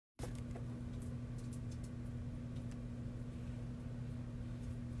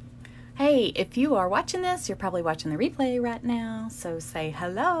Hey, if you are watching this, you're probably watching the replay right now. So say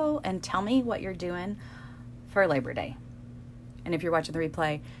hello and tell me what you're doing for Labor Day. And if you're watching the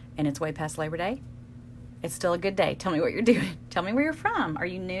replay and it's way past Labor Day, it's still a good day. Tell me what you're doing. Tell me where you're from. Are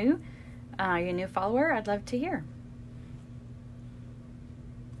you new? Are you a new follower? I'd love to hear.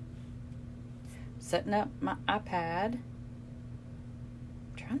 Setting up my iPad. I'm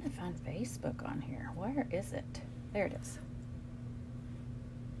trying to find Facebook on here. Where is it? There it is.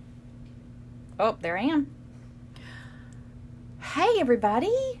 Oh, there I am. Hey,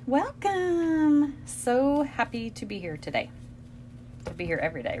 everybody. Welcome. So happy to be here today. To be here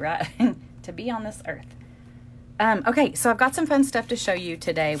every day, right? To be on this earth. Okay, so I've got some fun stuff to show you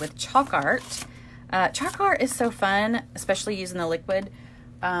today with chalk art. Chalk art is so fun, especially using the liquid,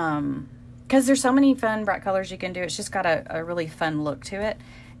 because there's so many fun bright colors you can do. It's just got a really fun look to it,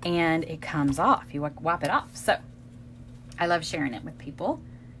 and it comes off. You wipe it off. So I love sharing it with people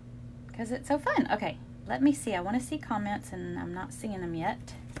because it's so fun. Okay, let me see. I want to see comments, and I'm not seeing them yet.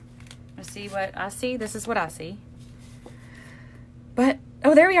 Let's see what I see. This is what I see. But,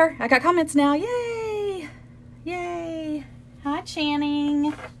 oh, there we are. I got comments now. Yay! Yay! Hi,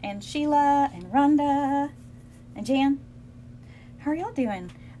 Channing, and Sheila, and Rhonda, and Jan. How are y'all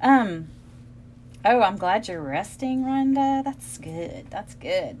doing? Oh, I'm glad you're resting, Rhonda. That's good. That's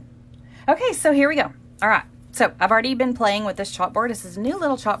good. Okay, so here we go. All right. So I've already been playing with this chalkboard. This is a new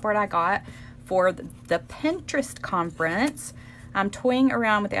little chalkboard I got for the Pinterest conference. I'm toying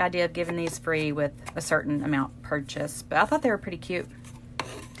around with the idea of giving these free with a certain amount purchased, but I thought they were pretty cute,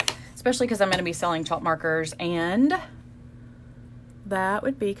 especially because I'm going to be selling chalk markers, and that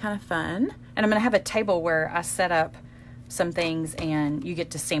would be kind of fun. And I'm going to have a table where I set up some things and you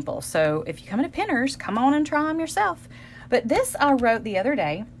get to sample. So if you come into Pinners, come on and try them yourself. But this I wrote the other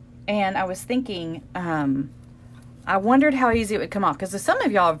day, and I was thinking, I wondered how easy it would come off, because some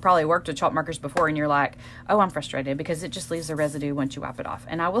of y'all have probably worked with chalk markers before and you're like, oh, I'm frustrated because it just leaves a residue once you wipe it off.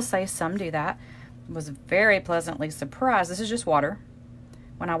 And I will say some do that. I was very pleasantly surprised. This is just water.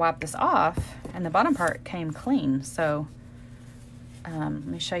 When I wiped this off, and the bottom part came clean. So let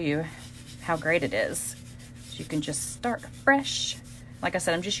me show you how great it is. So you can just start fresh. Like I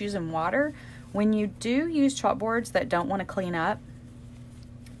said, I'm just using water. When you do use chalkboards that don't want to clean up,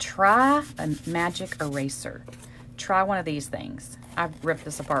 try a magic eraser. Try one of these things. I've ripped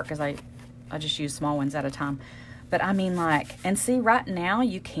this apart because I just use small ones at a time. But I mean, like, and see, right now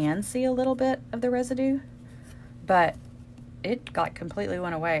you can see a little bit of the residue, but it like completely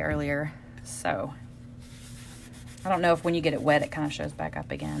went away earlier. So I don't know if when you get it wet, it kind of shows back up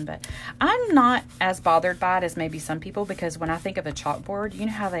again, but I'm not as bothered by it as maybe some people, because when I think of a chalkboard, you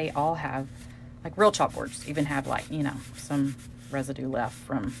know how they all have, like real chalkboards even have, like, you know, some residue left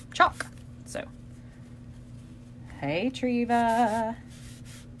from chalk. So, hey, Treva.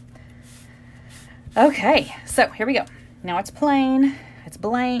 Okay, so here we go. Now it's plain, it's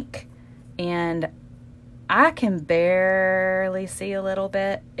blank, and I can barely see a little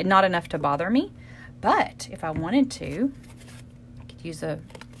bit. Not enough to bother me, but if I wanted to, I could use a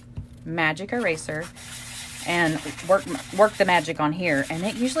magic eraser and work the magic on here, and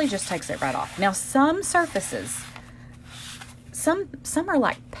it usually just takes it right off. Now, some surfaces, some are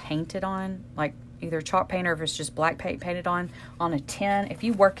like painted on, like either chalk paint, or if it's just black paint painted on a tin. If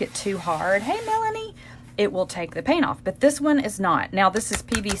you work it too hard, hey Melanie, it will take the paint off. But this one is not. Now this is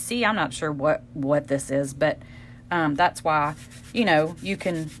PVC. I'm not sure what this is, but that's why, you know, you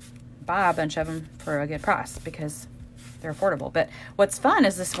can buy a bunch of them for a good price because they're affordable. But what's fun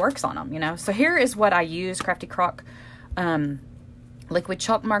is this works on them, you know. So here is what I use. Crafty Croc liquid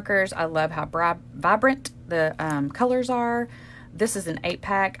chalk markers. I love how vibrant the colors are. This is an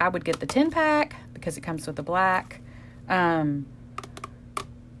 8-pack. I would get the 10-pack because it comes with the black. And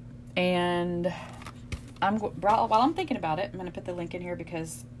while I'm thinking about it, I'm going to put the link in here,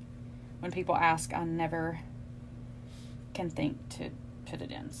 because when people ask, I never can think to put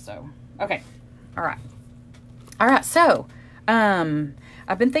it in. So, okay. All right. All right. So,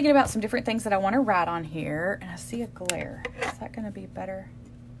 I've been thinking about some different things that I want to write on here, and I see a glare. Is that going to be better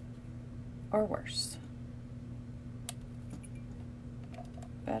or worse?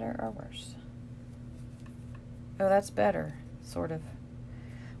 Better or worse? Oh, that's better, sort of.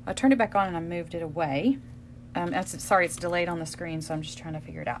 I turned it back on and I moved it away. Sorry, it's delayed on the screen, so I'm just trying to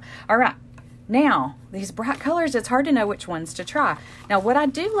figure it out. All right. Now, these bright colors, it's hard to know which ones to try. Now, what I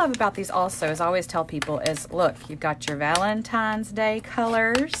do love about these also, as I always tell people, is, look, you've got your Valentine's Day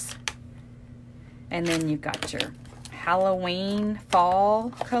colors, and then you've got your Halloween fall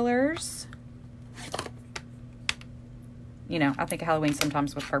colors. You know, I think of Halloween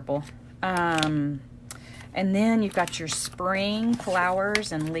sometimes with purple. And then you've got your spring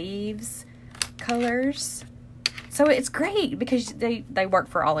flowers and leaves colors. So it's great because they work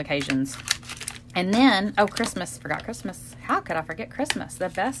for all occasions. And then, oh, Christmas. Forgot Christmas. How could I forget Christmas? The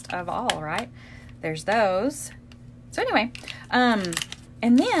best of all, right? There's those. So anyway, and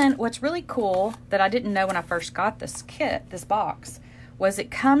then what's really cool that I didn't know when I first got this kit, this box, was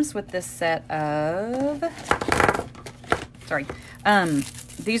it comes with this set of,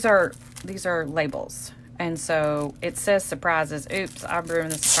 these are labels. And so it says surprises. Oops, I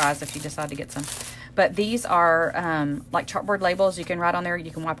ruined the surprise if you decide to get some. But these are like chalkboard labels. You can write on there. You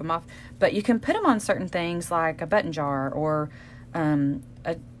can wipe them off. But you can put them on certain things like a button jar or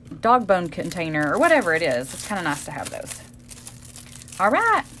a dog bone container or whatever it is. It's kind of nice to have those. All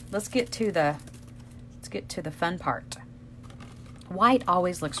right, let's get to the fun part. White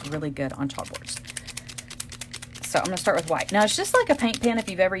always looks really good on chalkboards. So I'm going to start with white. Now, it's just like a paint pen. If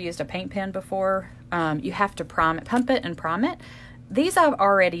you've ever used a paint pen before, you have to pump it and prime it. These I've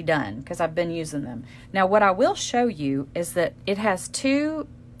already done because I've been using them. Now, what I will show you is that it has two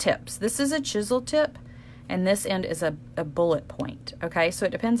tips. This is a chisel tip, and this end is a bullet point. Okay, so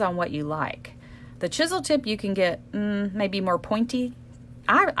it depends on what you like. The chisel tip you can get maybe more pointy.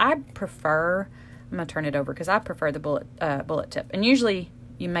 I prefer, I'm going to turn it over because I prefer the bullet tip. And usually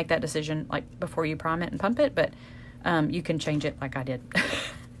you make that decision like before you prime it and pump it, but you can change it like I did.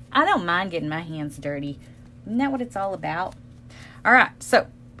 I don't mind getting my hands dirty. Isn't that what it's all about? All right, so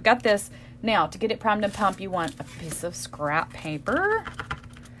we got this. Now, to get it primed and pumped, you want a piece of scrap paper.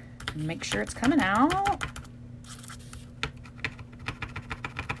 Make sure it's coming out.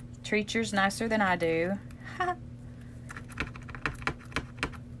 Treat yours nicer than I do.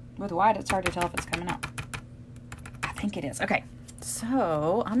 With white, it's hard to tell if it's coming out. I think it is. Okay,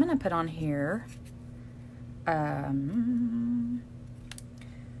 so I'm going to put on here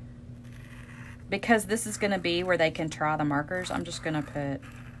because this is going to be where they can try the markers, I'm just going to put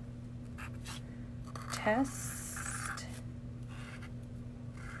test.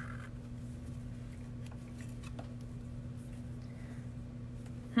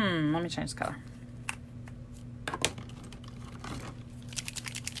 Let me change the color.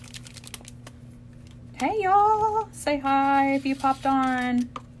 Hey y'all, say hi if you popped on.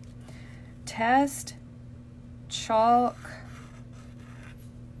 Test chalk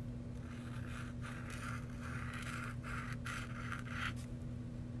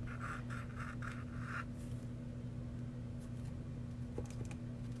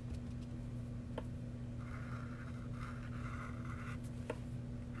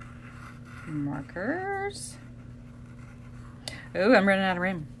markers. Ooh, I'm running out of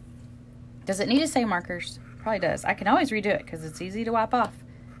room. Does it need to say markers? Probably does. I can always redo it because it's easy to wipe off.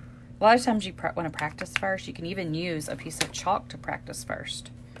 A lot of times you want to practice first. You can even use a piece of chalk to practice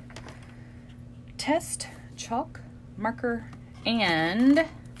first. Test, chalk, marker, and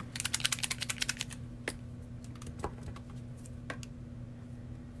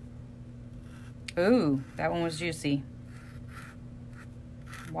ooh, that one was juicy.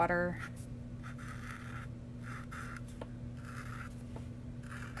 Water.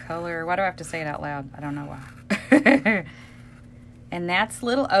 Color. Why do I have to say it out loud? I don't know why. And that's a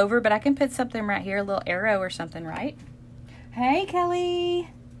little over, but I can put something right here, a little arrow or something, right? Hey, Kelly.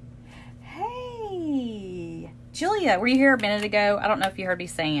 Hey. Julia, were you here a minute ago? I don't know if you heard me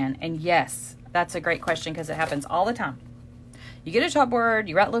saying. And yes, that's a great question because it happens all the time. You get a chalkboard,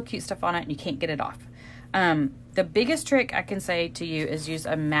 you write little cute stuff on it, and you can't get it off. The biggest trick I can say to you is use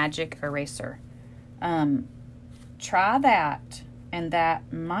a magic eraser. Try that. And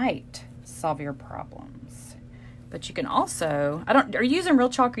that might solve your problems. But you can also, are you using real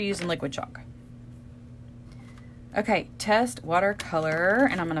chalk or are you using liquid chalk? Okay, test watercolor,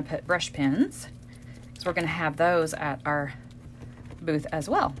 and I'm gonna put brush pens, because we're gonna have those at our booth as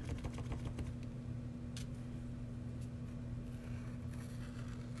well.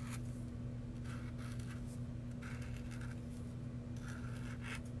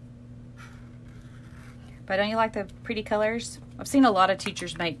 But don't you like the pretty colors? I've seen a lot of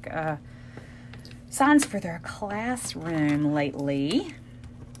teachers make signs for their classroom lately.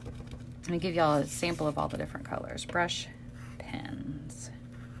 Let me give y'all a sample of all the different colors. Brush pens.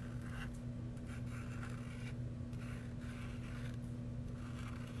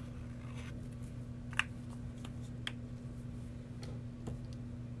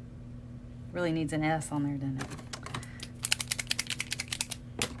 Really needs an S on there, doesn't it?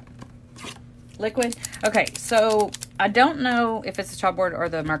 Liquid. Okay, so I don't know if it's the chalkboard or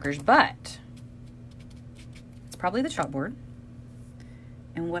the markers, but it's probably the chalkboard.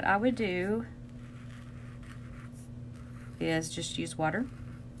 And what I would do is just use water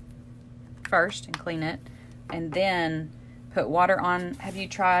first and clean it. and then put water on. Have you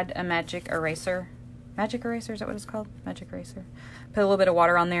tried a magic eraser? Magic eraser, is that what it's called? Magic eraser. Put a little bit of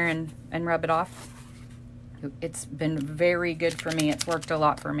water on there and rub it off. It's been very good for me. It's worked a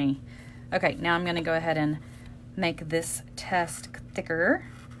lot for me. Okay, now I'm going to go ahead and make this test thicker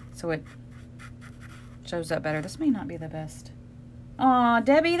so it shows up better. This may not be the best. Aw,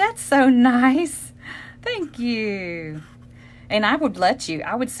 Debbie, that's so nice. Thank you. And I would let you.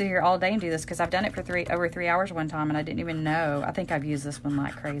 I would sit here all day and do this because I've done it for over 3 hours one time and I didn't even know. I think I've used this one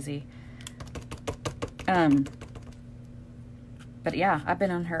like crazy. But yeah, I've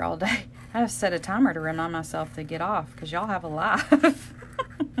been on her all day. I have set a timer to remind myself to get off because y'all have a life.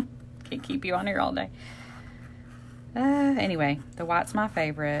 Can't keep you on here all day. Anyway, the white's my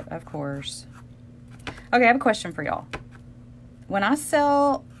favorite, of course. Okay, I have a question for y'all. When I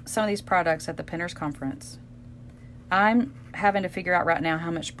sell some of these products at the Pinners Conference, I'm having to figure out right now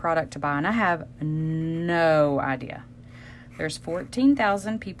how much product to buy, and I have no idea. There's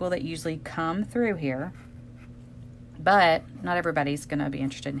 14,000 people that usually come through here, but not everybody's going to be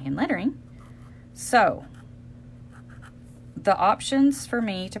interested in hand lettering. So, the options for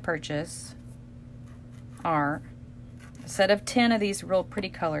me to purchase are a set of 10 of these real pretty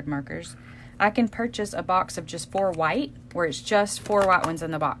colored markers. I can purchase a box of just 4 white, where it's just 4 white ones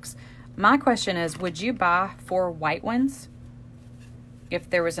in the box. My question is, would you buy 4 white ones if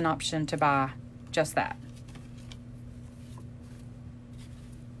there was an option to buy just that?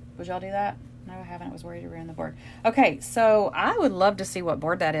 Would y'all do that? No, I haven't. I was worried to ruin the board. Okay, so I would love to see what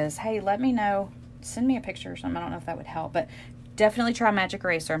board that is. Hey, let me know. Send me a picture or something. I don't know if that would help, but definitely try Magic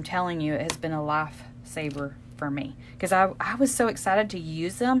Eraser. I'm telling you, it has been a lifesaver for me because I was so excited to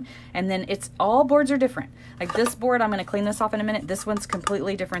use them. And then all boards are different. Like this board, I'm going to clean this off in a minute. This one's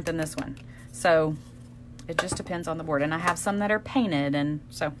completely different than this one. So it just depends on the board. And I have some that are painted, and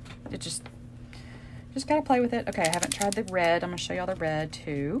so it just got to play with it. Okay, I haven't tried the red. I'm going to show y'all the red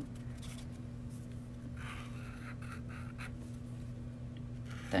too.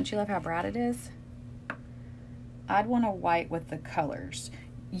 Don't you love how bright it is? I'd want a white with the colors.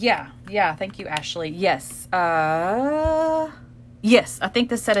 Yeah, thank you, Ashley. Yes. Yes, I think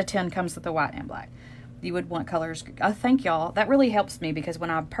the set of 10 comes with the white and black. You would want colors. Thank y'all. That really helps me because when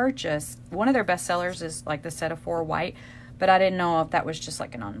I purchased, one of their best sellers is like the set of 4 white, but I didn't know if that was just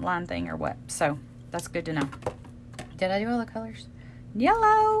like an online thing or what. So that's good to know. Did I do all the colors?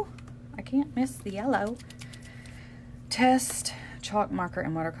 Yellow. I can't miss the yellow. Test chalk marker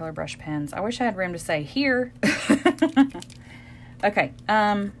and watercolor brush pens. I wish I had room to say here. Okay,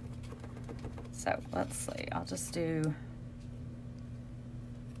 so let's see. I'll just do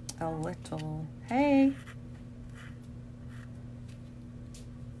a little, hey.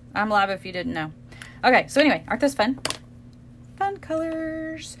 I'm live if you didn't know. Okay, so anyway, aren't those fun? Fun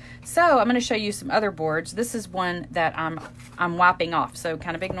colors. So I'm going to show you some other boards. This is one that I'm wiping off, so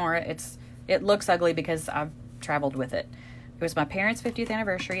kind of ignore it. It looks ugly because I've traveled with it. It was my parents' 50th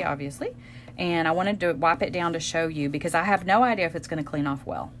anniversary, obviously, and I wanted to wipe it down to show you because I have no idea if it's going to clean off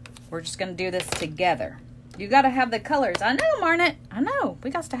well. We're just going to do this together. You got to have the colors. I know, Marnette. I know.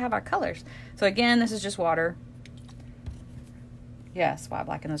 We got to have our colors. So again, this is just water. Yes, white,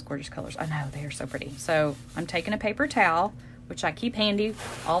 black, and those gorgeous colors. I know, they are so pretty. So I'm taking a paper towel, which I keep handy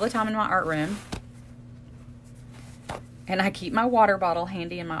all the time in my art room. And I keep my water bottle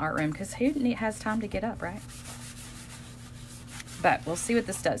handy in my art room because who has time to get up, right? But we'll see what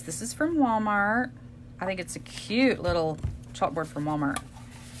this does. This is from Walmart. I think it's a cute little chalkboard from Walmart.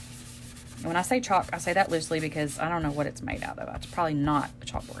 And when I say chalk, I say that loosely because I don't know what it's made out of. It's probably not a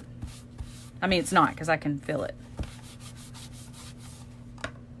chalkboard. I mean, it's not because I can feel it.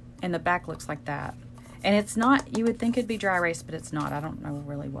 And the back looks like that. And it's not, you would think it'd be dry erase, but it's not. I don't know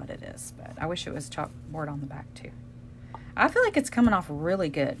really what it is, but I wish it was chalkboard on the back too. I feel like it's coming off really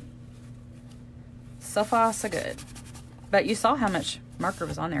good. So far, so good. But you saw how much marker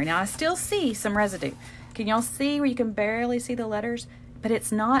was on there. Now, I still see some residue. Can y'all see where you can barely see the letters? But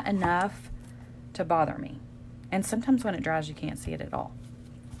it's not enough to bother me. And sometimes when it dries, you can't see it at all.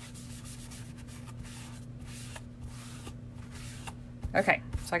 Okay,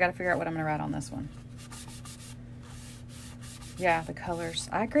 so I got to figure out what I'm going to write on this one. Yeah, the colors.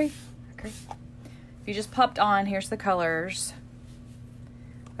 I agree. If you just popped on, here's the colors.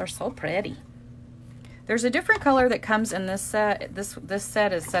 They're so pretty. There's a different color that comes in this set. This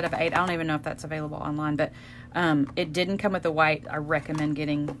set is a set of 8. I don't even know if that's available online, but it didn't come with the white. I recommend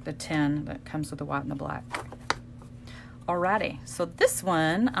getting the 10 that comes with the white and the black. Alrighty, so this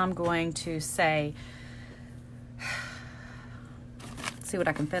one I'm going to say, let's see what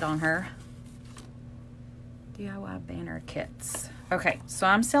I can fit on her. DIY banner kits. Okay, so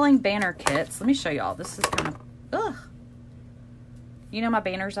I'm selling banner kits. Let me show y'all. This is kind of, ugh. You know my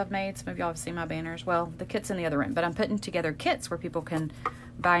banners I've made? Some of y'all have seen my banners. Well, the kit's in the other room, but I'm putting together kits where people can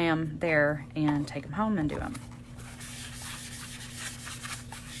buy them there and take them home and do them.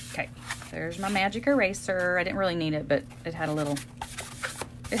 Okay, there's my magic eraser. I didn't really need it, but it had a little,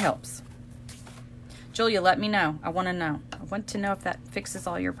 it helps. Julia, let me know. I want to know. I want to know if that fixes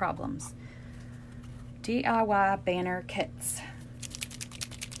all your problems. DIY banner kits.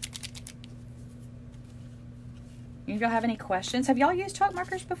 Y'all have any questions? Have y'all used chalk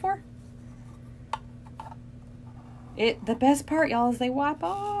markers before? The best part, y'all, is they wipe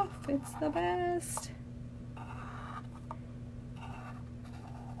off. It's the best.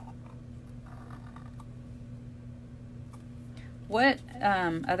 What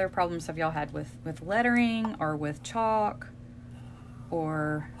other problems have y'all had with lettering or with chalk?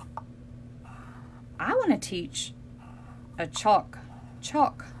 Or I want to teach a chalk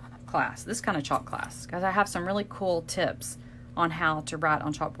class, this kind of chalk class, because I have some really cool tips on how to write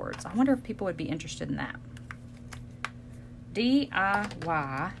on chalkboards. I wonder if people would be interested in that.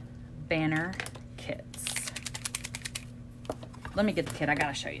 DIY banner kits. Let me get the kit. I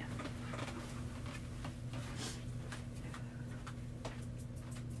gotta show you.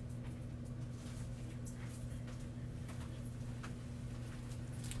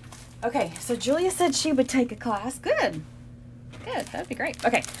 Okay, so Julia said she would take a class. Good. Good, that'd be great.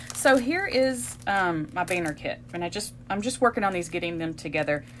 Okay, so here is my banner kit, and I'm just working on these, getting them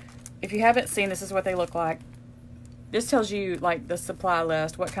together. If you haven't seen, this is what they look like. This tells you like the supply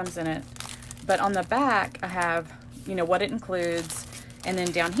list, what comes in it. But on the back, I have, you know, what it includes, and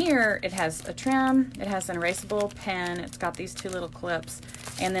then down here it has a trim, it has an erasable pen, it's got these two little clips,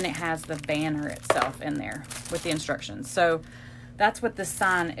 and then it has the banner itself in there with the instructions. So that's what this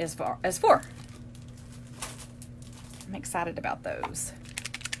sign is for. I'm excited about those.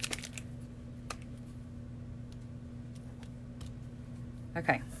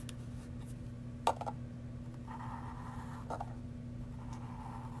 Okay.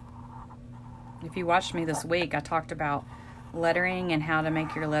 If you watched me this week, I talked about lettering and how to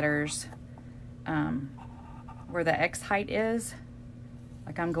make your letters where the X height is.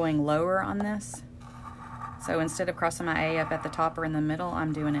 Like I'm going lower on this. So instead of crossing my A up at the top or in the middle,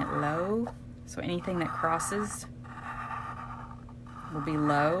 I'm doing it low. So anything that crosses will be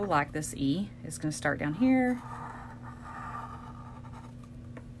low, like this E is going to start down here.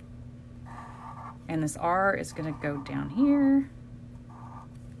 And this R is going to go down here.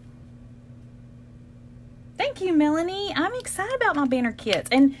 Thank you, Melanie. I'm excited about my banner kits.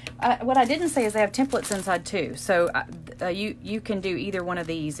 And what I didn't say is they have templates inside too. So you can do either one of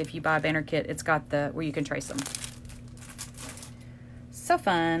these. If you buy a banner kit, it's got the where you can trace them. So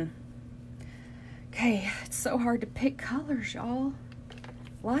fun. Okay, it's so hard to pick colors, y'all.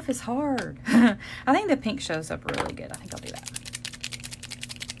 Life is hard. I think the pink shows up really good. I think I'll do that.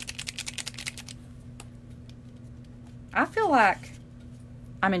 I feel like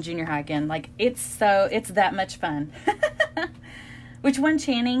I'm in junior high again. Like it's that much fun. Which one,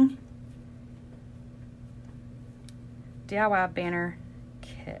 Channing? DIY banner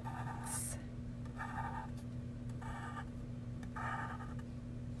kits.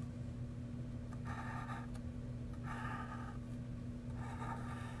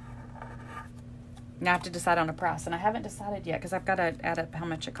 Now I have to decide on a price, and I haven't decided yet because I've got to add up how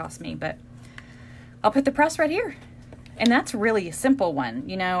much it costs me, but I'll put the price right here. And that's really a simple one.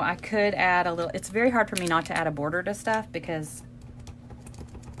 You know, I could add a little, it's very hard for me not to add a border to stuff because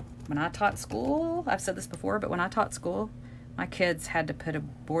when I taught school, I've said this before, but when I taught school, my kids had to put a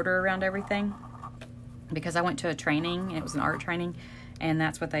border around everything because I went to a training, and it was an art training, and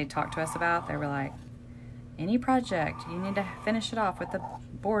that's what they talked to us about. They were like, any project, you need to finish it off with a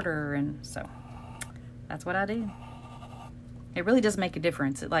border, and so that's what I do. It really does make a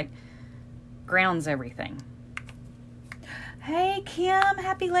difference. It like grounds everything. Hey, Kim,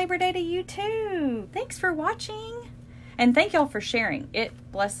 happy Labor Day to you too. Thanks for watching. And thank y'all for sharing. It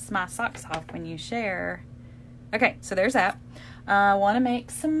blesses my socks off when you share. Okay, so there's that. I want to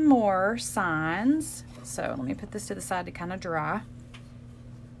make some more signs. So let me put this to the side to kind of dry.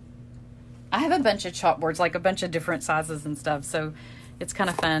 I have a bunch of chalkboards, like a bunch of different sizes and stuff. So it's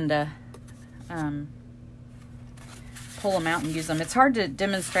kind of fun to pull them out and use them. It's hard to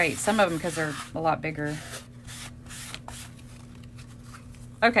demonstrate some of them because they're a lot bigger.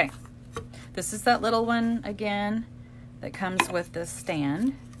 Okay, this is that little one again that comes with this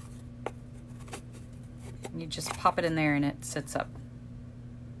stand. You just pop it in there and it sits up.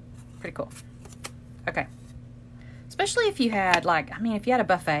 Pretty cool. Okay. Especially if you had like, I mean, if you had a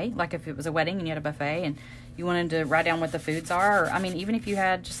buffet, like if it was a wedding and you had a buffet and you wanted to write down what the foods are. Or, I mean, even if you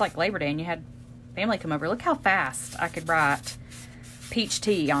had just like Labor Day and you had family come over, look how fast I could write peach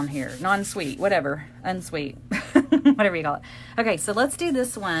tea on here. Non-sweet, whatever, unsweet, whatever you call it. Okay, so let's do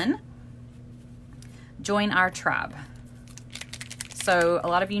this one. Join our tribe. So a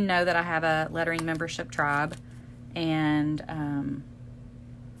lot of you know that I have a lettering membership tribe, and I'm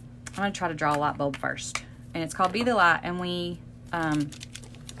going to try to draw a light bulb first. And it's called Be the Light, and we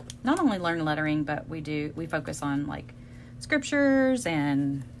not only learn lettering, but we focus on like scriptures,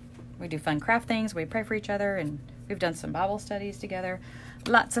 and we do fun craft things. We pray for each other, and we've done some Bible studies together.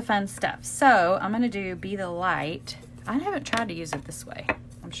 Lots of fun stuff. So I'm going to do Be the Light. I haven't tried to use it this way.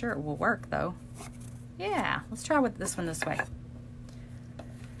 I'm sure it will work though. Yeah, let's try with this one this way.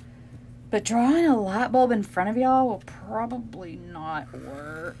 But drawing a light bulb in front of y'all will probably not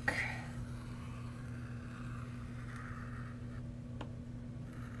work.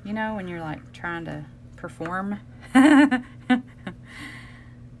 You know, when you're like trying to perform.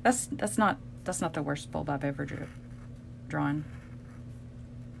 That's not the worst bulb I've ever drawn.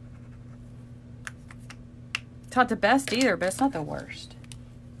 It's not the best either, but it's not the worst.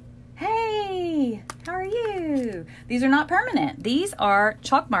 Hey, how are you? These are not permanent. These are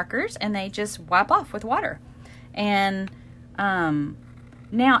chalk markers, and they just wipe off with water. And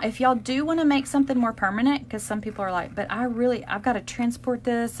now, if y'all do want to make something more permanent, because some people are like, but I've got to transport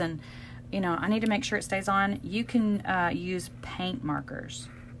this, and you know, I need to make sure it stays on. You can use paint markers,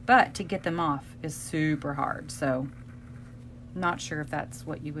 but to get them off is super hard. So, not sure if that's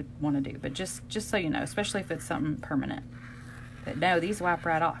what you would want to do, but just so you know, especially if it's something permanent. But no, these wipe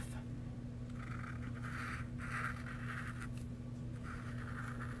right off.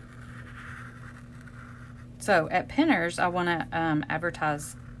 So at Pinners, I want to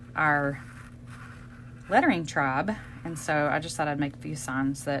advertise our lettering tribe, and so I just thought I'd make a few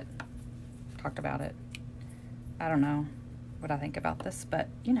signs that talked about it. I don't know what I think about this, but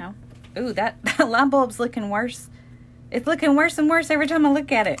you know. Ooh, that light bulb's looking worse. It's looking worse and worse every time I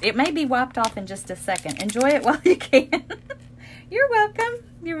look at it. It may be wiped off in just a second. Enjoy it while you can. You're welcome.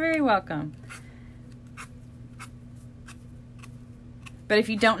 You're very welcome. But if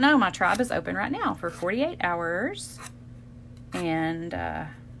you don't know, my tribe is open right now for 48 hours. And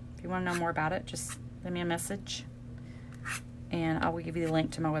if you want to know more about it, just send me a message. And I will give you the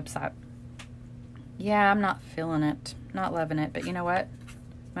link to my website. Yeah, I'm not feeling it. Not loving it. But you know what?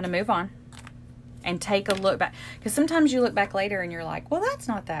 I'm going to move on. And take a look back. Because sometimes you look back later and you're like, well, that's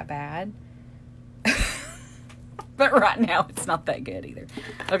not that bad. But right now, it's not that good either.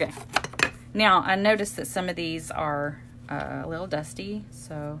 Okay. Now, I noticed that some of these are a little dusty,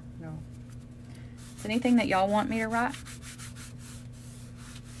 so no. Is there anything that y'all want me to write?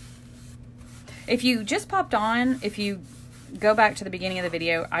 If you just popped on, if you go back to the beginning of the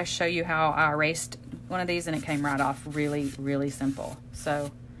video, I show you how I erased one of these and it came right off really, really simple.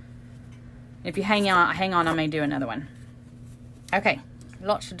 So if you hang on, I may do another one. Okay,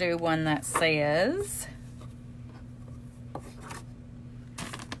 let's do one that says,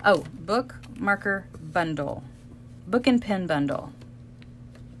 oh, book marker bundle. Book and pen bundle.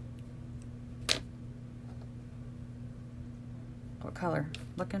 What color?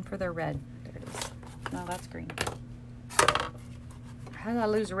 Looking for the red. There it is. No, that's green. How did I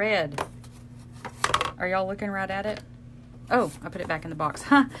lose red? Are y'all looking right at it? Oh, I put it back in the box.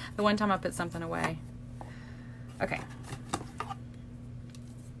 Huh, the one time I put something away. Okay.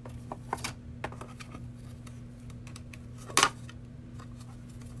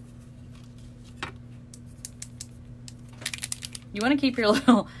 You want to keep your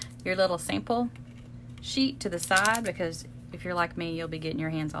little sample sheet to the side, because if you're like me, you'll be getting your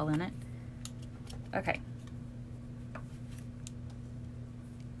hands all in it. Okay.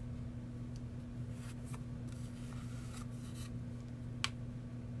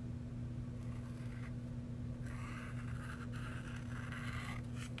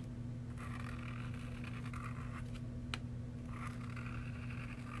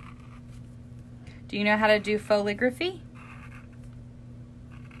 Do you know how to do foligraphy?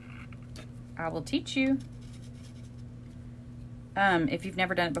 I will teach you. If you've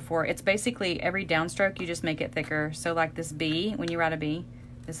never done it before, it's basically every downstroke you just make it thicker. So like this B, when you write a B,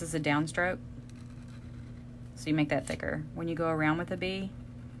 this is a downstroke. So you make that thicker. When you go around with a B,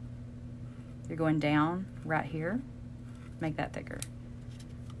 you're going down right here, make that thicker.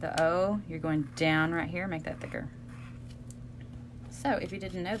 The O, you're going down right here, make that thicker. So if you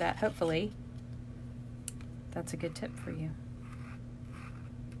didn't know that, hopefully that's a good tip for you.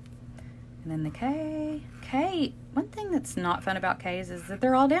 And then the K. K, one thing that's not fun about K's is that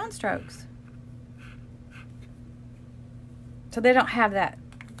they're all downstrokes. So they don't have that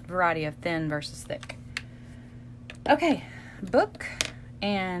variety of thin versus thick. Okay, book,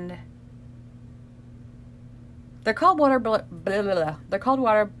 and they're called they're called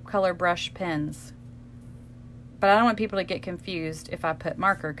watercolor brush pens. But I don't want people to get confused if I put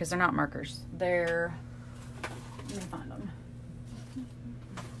marker, because they're not markers. They're, let me find them.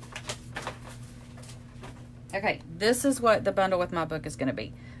 Okay, this is what the bundle with my book is going to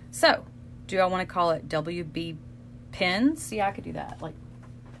be. So, do I want to call it WB pens? Yeah, I could do that. Like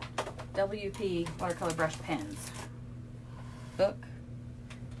WP watercolor brush pens. Book.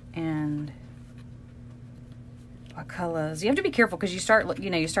 And what colors? You have to be careful because you start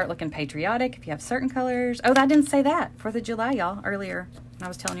looking patriotic if you have certain colors. Oh, I didn't say that. 4th of July, y'all, earlier. I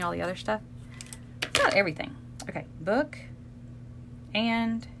was telling you all the other stuff. Not everything. Okay, book.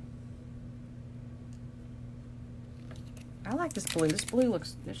 And I like this blue. This blue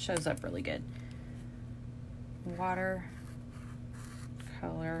it shows up really good. Water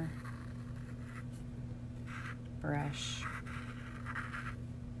color brush.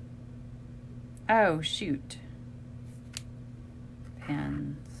 Oh, shoot.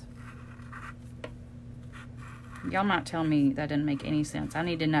 Pens. Y'all might tell me that didn't make any sense. I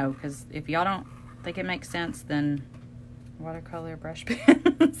need to know, because if y'all don't think it makes sense, then watercolor brush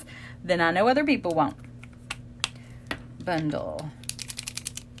pens, then I know other people won't. Bundle.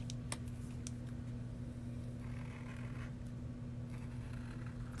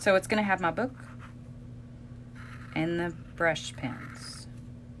 So it's going to have my book and the brush pens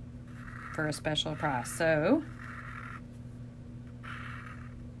for a special price. So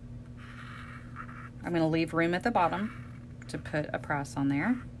I'm going to leave room at the bottom to put a price on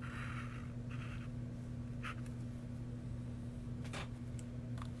there.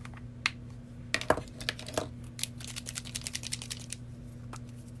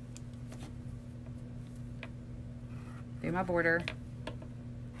 Do my border.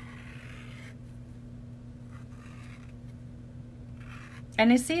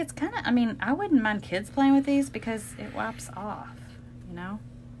 And you see, it's kind of, I mean, I wouldn't mind kids playing with these because it wipes off, you know?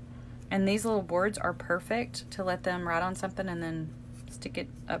 And these little boards are perfect to let them write on something and then stick it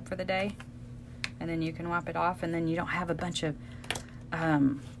up for the day. And then you can wipe it off, and then you don't have a bunch of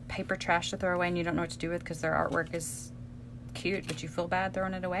paper trash to throw away and you don't know what to do with because their artwork is cute, but you feel bad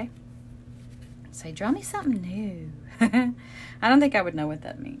throwing it away. Say, draw me something new. I don't think I would know what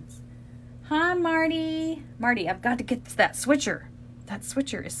that means. Hi, Marty. Marty, I've got to get that switcher. That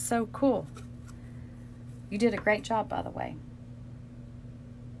switcher is so cool. You did a great job, by the way.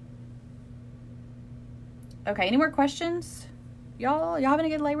 Okay, any more questions? Y'all having a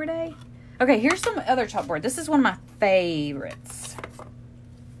good Labor Day? Okay, here's some other chalkboard. This is one of my favorites.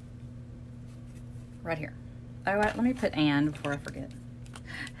 Right here. Oh, let me put Ann before I forget.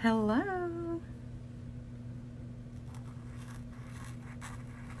 Hello.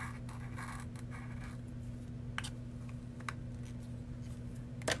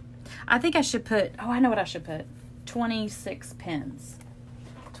 I think I should put, oh, I know what I should put. 26 pens.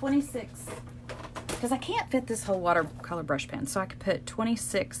 26, because I can't fit this whole watercolor brush pen. So I could put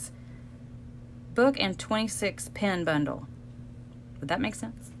 26 book and 26 pen bundle. Would that make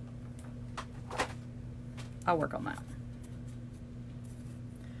sense? I'll work on that.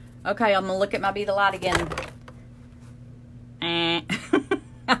 Okay, I'm going to look at my Be the Light again. I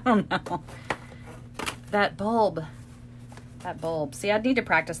don't know. That bulb. That bulb. See, I need to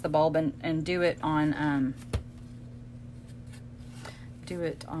practice the bulb and do it on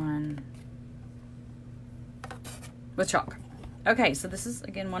with chalk. Okay, so this is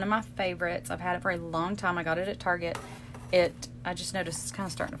again one of my favorites. I've had it for a long time. I got it at Target. I just noticed it's kind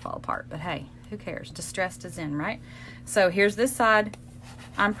of starting to fall apart, but hey, who cares? Distressed is in, right? So here's this side.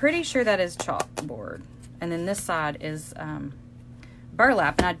 I'm pretty sure that is chalkboard, and then this side is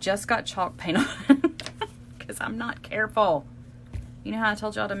burlap, and I just got chalk paint on it because I'm not careful. You know how I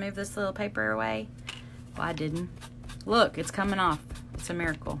told y'all to move this little paper away? Well, I didn't. Look, it's coming off. It's a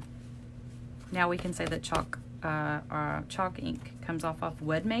miracle. Now we can say that chalk ink comes off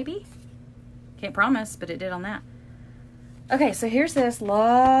wood, maybe? Can't promise, but it did on that. Okay, so here's this.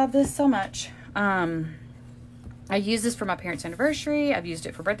 Love this so much. I used this for my parents' anniversary. I've used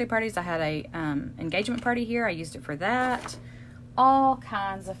it for birthday parties. I had a engagement party here. I used it for that. All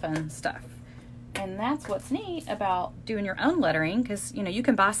kinds of fun stuff. And that's what's neat about doing your own lettering, because you know you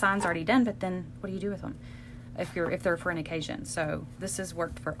can buy signs already done, but then what do you do with them if they're for an occasion? So this has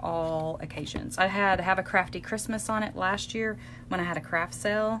worked for all occasions. I had Have a Crafty Christmas on it last year when I had a craft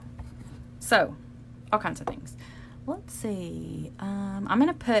sale. So all kinds of things. Let's see. I'm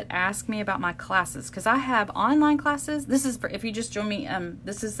gonna put Ask Me About My Classes, because I have online classes. This is for if you just join me.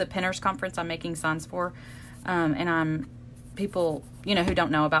 This is the Pinners Conference I'm making signs for, and I'm people, you know, who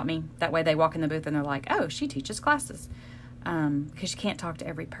don't know about me. That way they walk in the booth and they're like, oh, she teaches classes. Because you can't talk to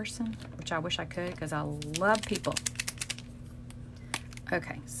every person, which I wish I could because I love people.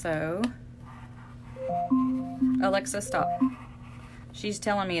 Okay, so Alexa, stop. She's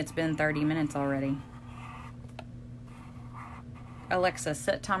telling me it's been 30 minutes already. Alexa,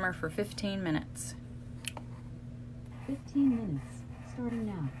 set timer for 15 minutes. 15 minutes, starting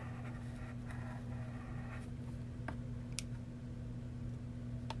now.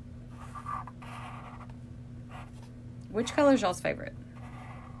 Which color is y'all's favorite?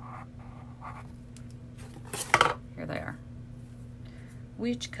 Here they are.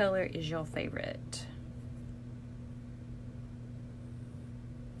 Which color is your favorite?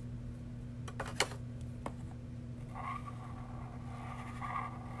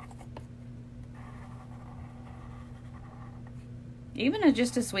 Even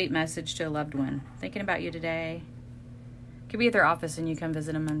just a sweet message to a loved one. Thinking about you today. Could be at their office and you come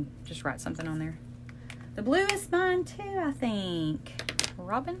visit them and just write something on there. The blue is mine too, I think.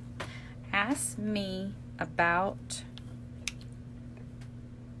 Robin, ask me about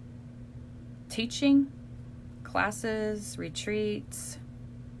teaching, classes, retreats.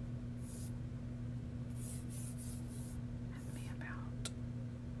 Ask me about.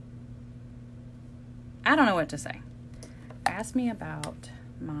 I don't know what to say. Ask me about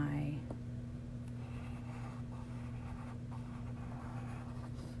my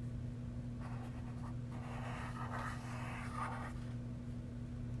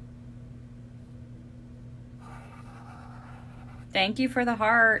Thank you for the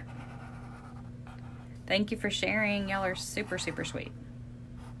heart. Thank you for sharing. Y'all are super, super sweet.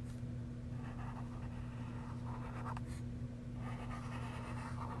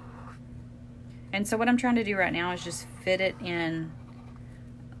 And so what I'm trying to do right now is just fit it in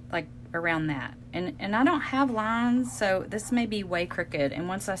like around that. And I don't have lines, so this may be way crooked. And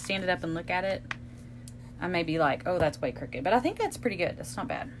once I stand it up and look at it, I may be like, oh, that's way crooked. But I think that's pretty good. That's not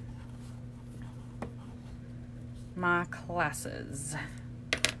bad. My classes.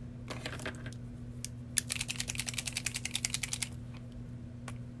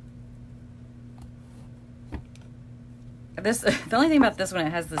 The only thing about this one,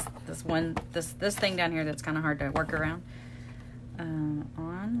 it has this thing down here that's kind of hard to work around.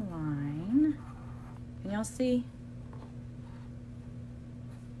 Online. Can y'all see?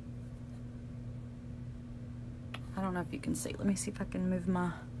 I don't know if you can see. Let me see if I can move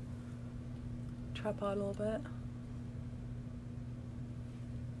my tripod a little bit.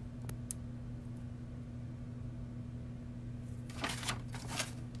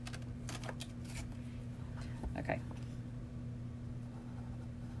 Okay.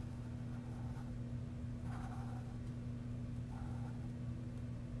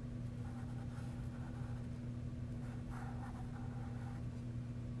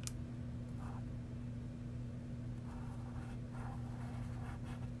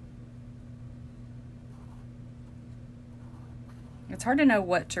 It's hard to know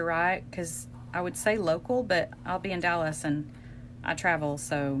what to write because I would say local, but I'll be in Dallas and I travel,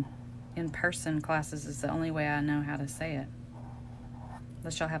 so in-person classes is the only way I know how to say it.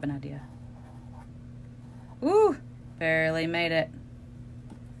 Unless y'all have an idea. Ooh, barely made it.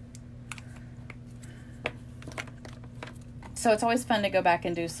 So it's always fun to go back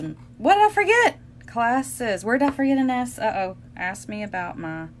and do some... What did I forget? Classes. Where did I forget an S? Uh-oh. Ask me about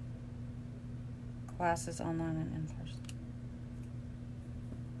my classes online and in person.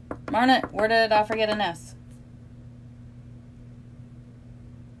 Marna, where did I forget an S?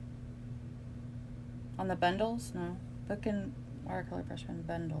 On the bundles? No. Book and watercolor freshman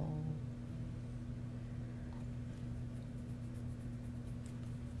bundle.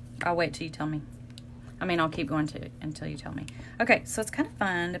 I'll wait till you tell me. I mean, I'll keep going until you tell me. Okay, so it's kind of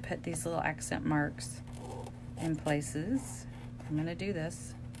fun to put these little accent marks in places. I'm going to do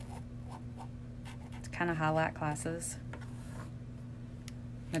this. It's kind of highlight classes.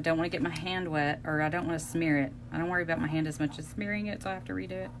 I don't want to get my hand wet, or I don't want to smear it. I don't worry about my hand as much as smearing it, so I have to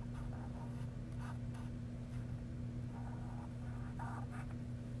redo it.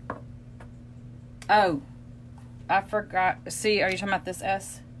 Oh, I forgot. See, are you talking about this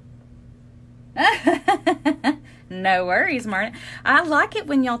S? No worries, Martin. I like it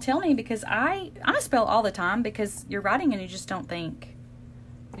when y'all tell me because I spell all the time because you're writing and you just don't think.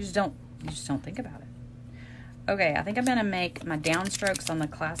 You just don't think about it. Okay, I think I'm going to make my downstrokes on the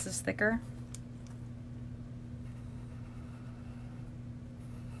classes thicker.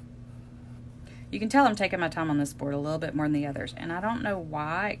 You can tell I'm taking my time on this board a little bit more than the others. And I don't know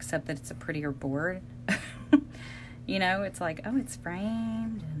why, except that it's a prettier board. You know, it's like, oh, it's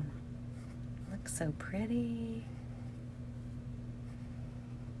framed and looks so pretty.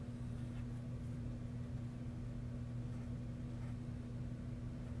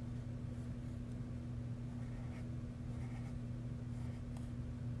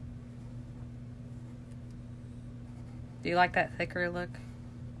 Do you like that thicker look?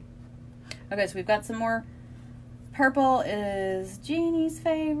 Okay, so we've got some more. Purple is Jeannie's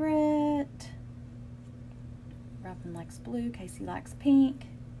favorite. Robin likes blue. Casey likes pink.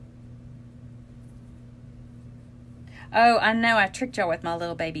 Oh, I know. I tricked y'all with my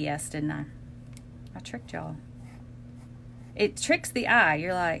little baby S, didn't I? I tricked y'all. It tricks the eye.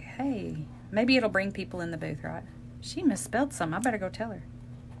 You're like, hey, maybe it'll bring people in the booth, right? She misspelled some. I better go tell her.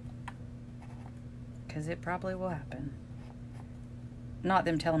 Because it probably will happen. Not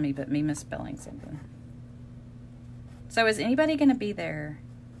them telling me, but me misspelling something. So is anybody going to be there?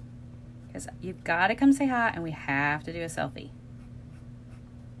 Because you've got to come say hi, and we have to do a selfie.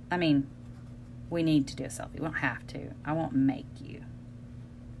 I mean, we need to do a selfie. We don't have to. I won't make you.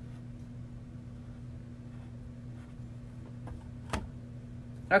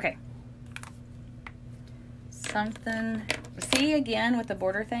 Okay. Something. See, again, with the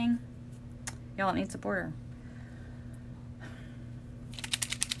border thing? Y'all, it needs a border.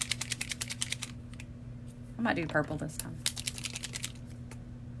 I might do purple this time.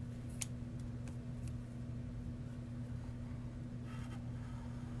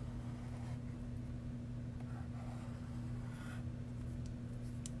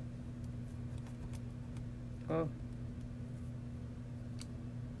 Whoa.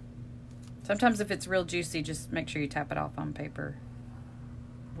 Sometimes if it's real juicy, just make sure you tap it off on paper.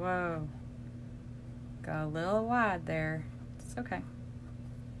 Whoa. Got a little wide there. It's okay.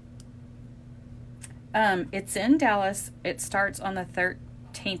 It's in Dallas. It starts on the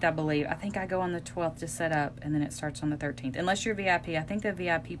 13th, I believe. I think I go on the 12th to set up, and then it starts on the 13th. Unless you're VIP. I think the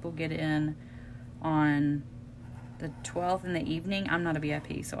VIP people get in on the 12th in the evening. I'm not a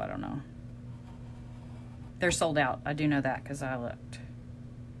VIP, so I don't know. They're sold out. I do know that because I looked.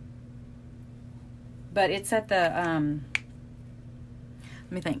 But it's at the, let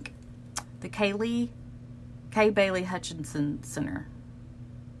me think. The K. Bailey Hutchinson Center.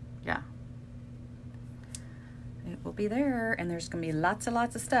 Yeah. It will be there, and there's going to be lots and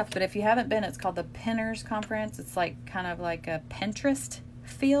lots of stuff. But if you haven't been, it's called the Pinners Conference. It's like kind of like a Pinterest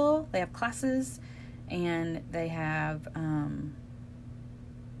feel. They have classes, and they have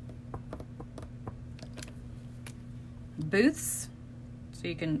booths. So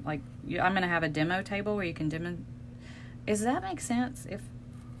you can, like, I'm going to have a demo table where you can demo. Does that make sense? If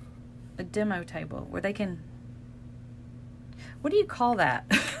a demo table where they can, what do you call that?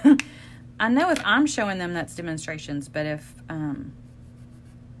 I know if I'm showing them, that's demonstrations, but if,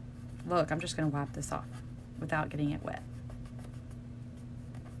 look, I'm just going to wipe this off without getting it wet.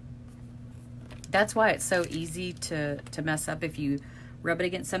 That's why it's so easy to mess up if you rub it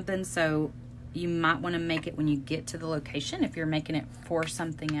against something. So you might want to make it when you get to the location if you're making it for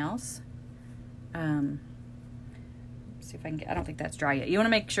something else. See if I can get, I don't think that's dry yet. You want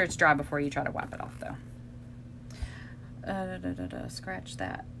to make sure it's dry before you try to wipe it off, though. Scratch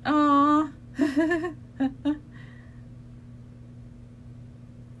that. Aww.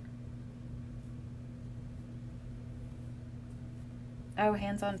 Oh,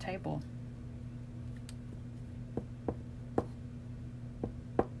 hands on table.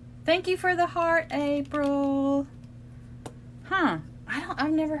 Thank you for the heart, April. Huh.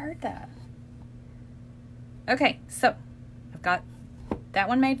 I've never heard that. Okay, so I've got that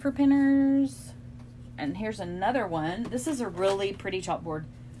one made for pinners. And here's another one. This is a really pretty chalkboard,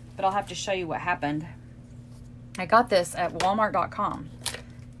 but I'll have to show you what happened. I got this at Walmart.com,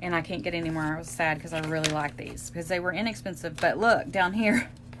 and I can't get any more. I was sad because I really like these because they were inexpensive. But look, down here.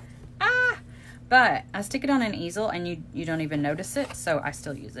 But I stick it on an easel, and you don't even notice it, so I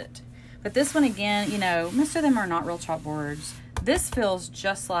still use it. But this one, again, you know, most of them are not real chalkboards. This feels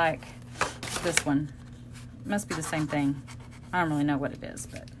just like this one. It must be the same thing. I don't really know what it is,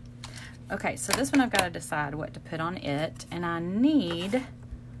 but... Okay, so this one I've got to decide what to put on it, and I need,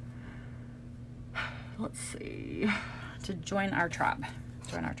 let's see, to join our tribe.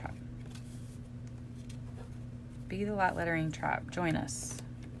 Join our tribe. Be the light lettering tribe. Join us.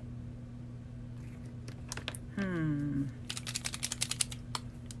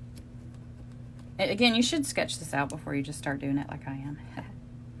 Again, you should sketch this out before you just start doing it like I am.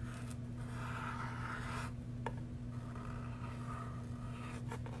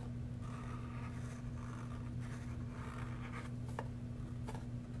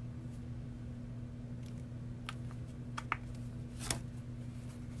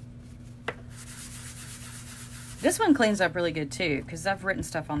 This one cleans up really good too, because I've written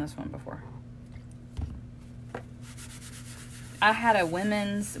stuff on this one before. We had a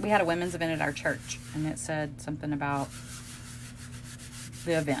women's event at our church, and it said something about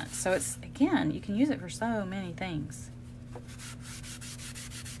the event. So it's, again, you can use it for so many things.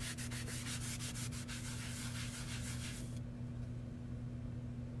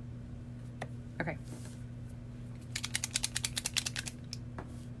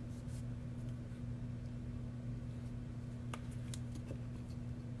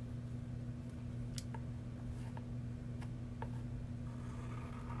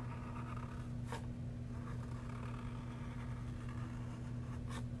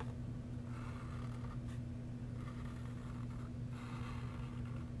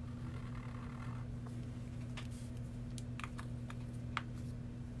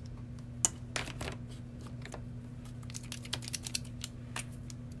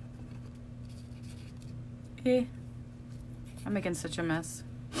 Eh. I'm making such a mess.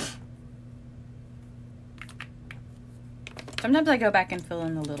 Sometimes I go back and fill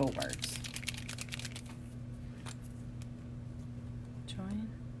in the little words. Join.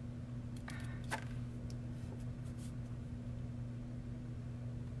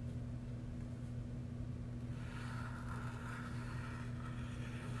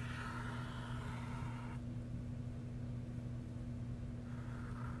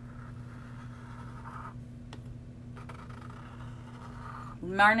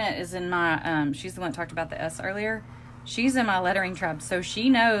 Marna is in my, she's the one that talked about the S earlier. She's in my lettering tribe, so she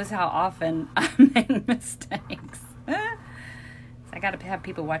knows how often I make mistakes. So I got to have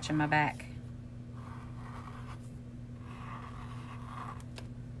people watching my back.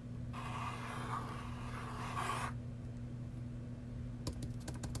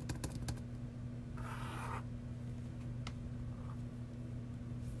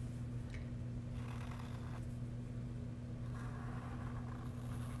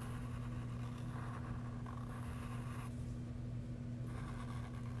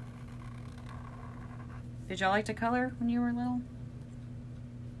 Did y'all like to color when you were little?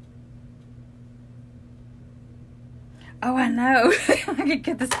 Oh, I know. I could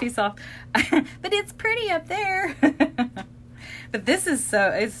get this piece off. But it's pretty up there. But this is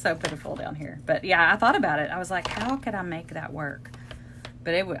it's so pitiful down here. But yeah, I thought about it. I was like, how could I make that work?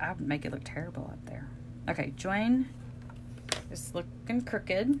 But I would make it look terrible up there. Okay, join. It's looking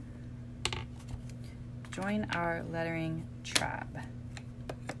crooked. Join our lettering tribe.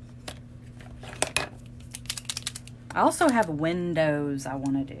 I also have windows I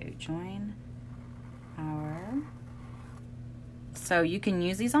want to do. Join our... So you can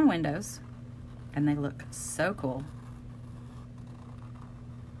use these on windows, and they look so cool.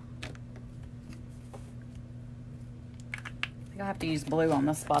 I think I'll have to use blue on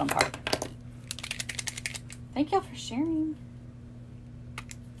this bottom part. Thank y'all for sharing.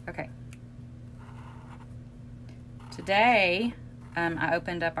 Okay. Today... I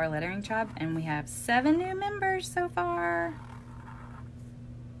opened up our lettering tribe, and we have 7 new members so far.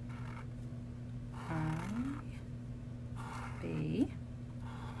 B.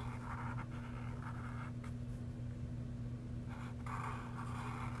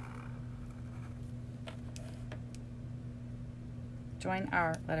 Join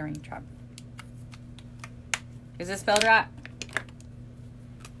our lettering tribe. Is this spelled right?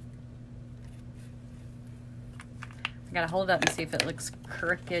 I gotta hold it up and see if it looks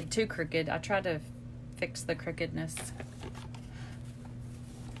crooked, too crooked. I tried to fix the crookedness.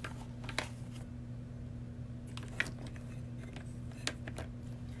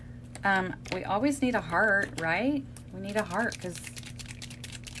 We always need a heart, right? We need a heart because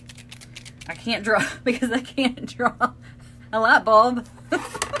I can't draw a light bulb.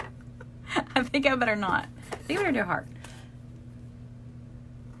 I think I better not. I think I better do a heart.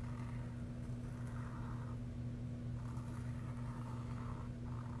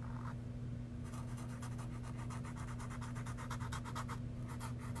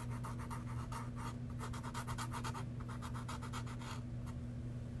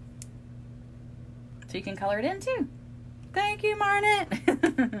 So you can color it in too. Thank you,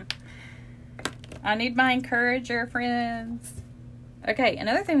 Marnet. I need my encourager friends. Okay,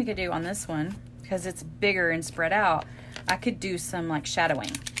 another thing we could do on this one, because it's bigger and spread out, I could do some like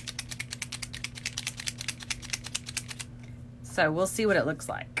shadowing. So we'll see what it looks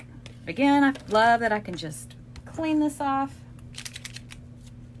like. Again, I love that I can just clean this off.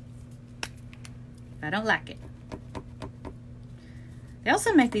 I don't like it. They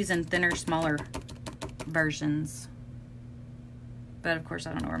also make these in thinner, smaller versions, but of course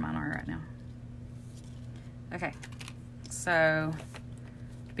I don't know where mine are right now. Okay, so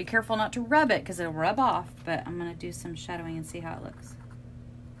be careful not to rub it because it'll rub off, but I'm going to do some shadowing and see how it looks.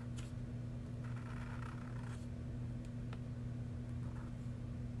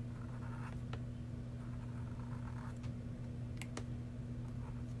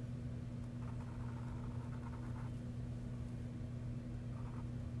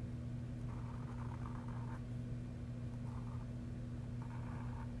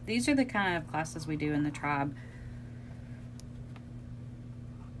 These are the kind of classes we do in the tribe.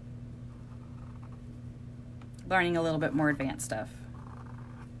 Learning a little bit more advanced stuff.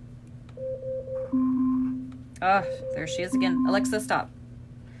 Oh, there she is again. Alexa, stop.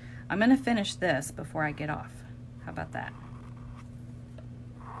 I'm going to finish this before I get off. How about that?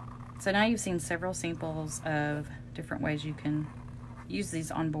 So now you've seen several samples of different ways you can use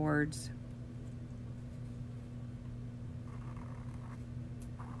these on boards.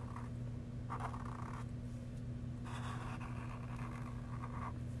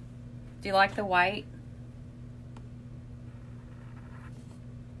 Do you like the white?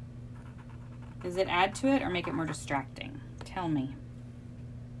 Does it add to it or make it more distracting? Tell me.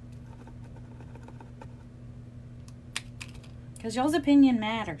 Because y'all's opinion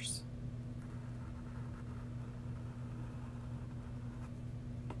matters.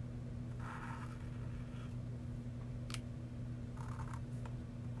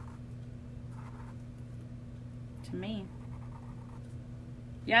 To me.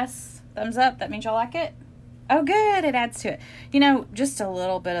 Yes, thumbs up. That means y'all like it. Oh, good. It adds to it. You know, just a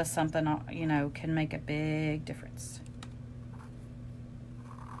little bit of something, you know, can make a big difference.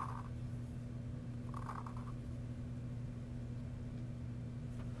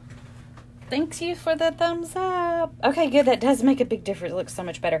 Thanks you for the thumbs up. Okay, good. That does make a big difference. It looks so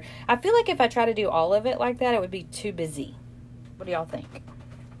much better. I feel like if I try to do all of it like that, it would be too busy. What do y'all think?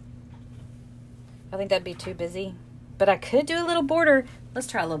 I think that'd be too busy. But I could do a little border. Let's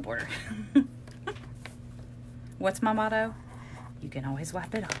try a little border. What's my motto? You can always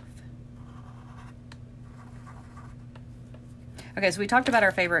wipe it off. Okay, so we talked about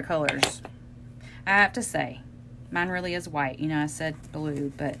our favorite colors. I have to say, mine really is white. You know, I said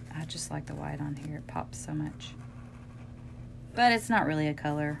blue, but I just like the white on here. It pops so much. But it's not really a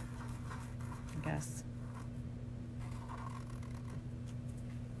color, I guess.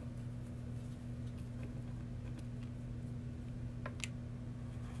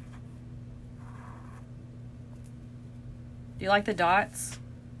 Do you like the dots?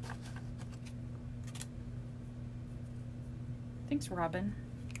 Thanks, Robin.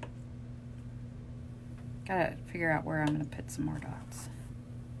 Gotta figure out where I'm gonna put some more dots.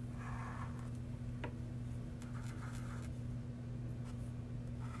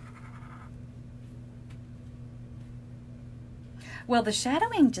 Well, the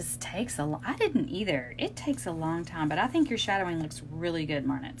shadowing just takes a lot. I didn't either. It takes a long time, but I think your shadowing looks really good,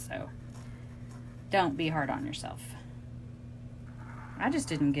 Marnette, so don't be hard on yourself. I just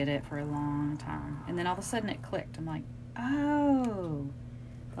didn't get it for a long time. And then all of a sudden it clicked. I'm like, oh,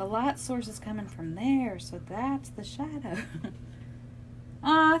 the light source is coming from there, so that's the shadow.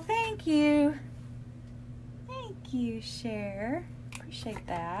 Aw, thank you. Thank you, Cher. Appreciate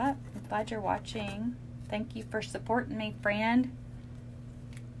that. I'm glad you're watching. Thank you for supporting me, friend.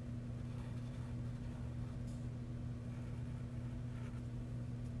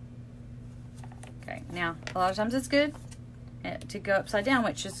 Okay, now, a lot of times it's good to go upside down,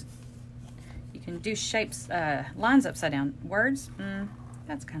 which is, you can do shapes, lines upside down. Words,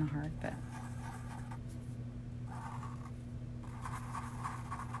 that's kind of hard, but.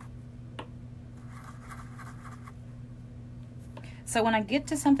 So when I get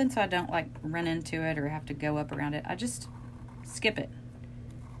to something so I don't like run into it or have to go up around it, I just skip it.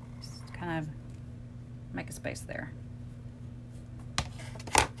 Just kind of make a space there.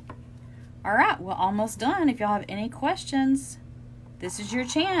 All right, well, almost done. If y'all have any questions, this is your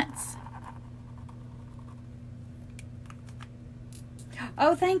chance.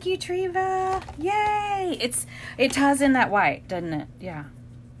 Oh, thank you, Treva. Yay! It ties in that white, doesn't it? Yeah.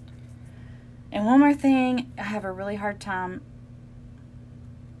 And one more thing, I have a really hard time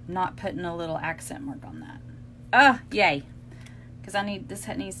not putting a little accent mark on that. Oh, yay. Because this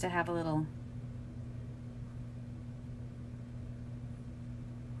needs to have a little,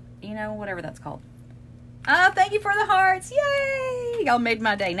 you know, whatever that's called. Oh, thank you for the hearts. Yay! Y'all made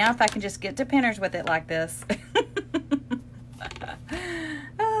my day. Now if I can just get to pinners with it like this.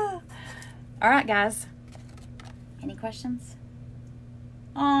 All right, guys. Any questions?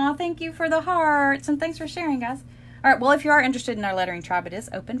 Aw, thank you for the hearts. And thanks for sharing, guys. All right, well, if you are interested in our lettering tribe, it is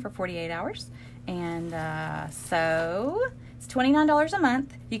open for 48 hours. And so it's $29 a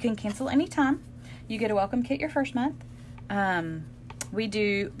month. You can cancel anytime. You get a welcome kit your first month. We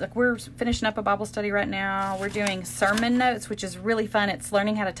do, like, we're finishing up a Bible study right now. We're doing sermon notes, which is really fun. It's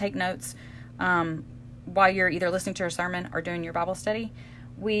learning how to take notes while you're either listening to a sermon or doing your Bible study.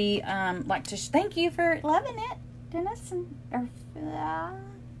 We like to thank you for loving it, Dennis.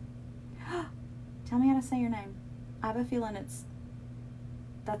 Tell me how to say your name. I have a feeling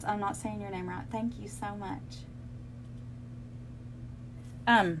I'm not saying your name right. Thank you so much.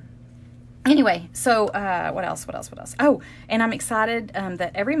 Anyway, so what else? Oh, and I'm excited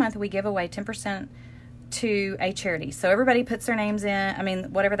that every month we give away 10% to a charity. So everybody puts their names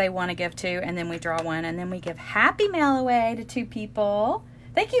in, whatever they want to give to, and then we draw one, and then we give Happy Mail away to 2 people.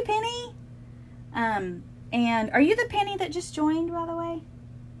 Thank you, Penny. And are you the Penny that just joined, by the way?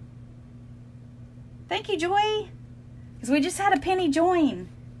 Thank you, Joy. Because we just had a Penny join.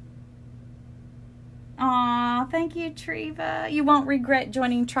 Aw, thank you, Treva. You won't regret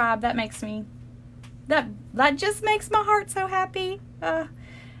joining Tribe. That makes me, that just makes my heart so happy.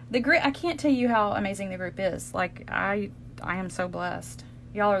 The group, I can't tell you how amazing the group is. Like, I am so blessed.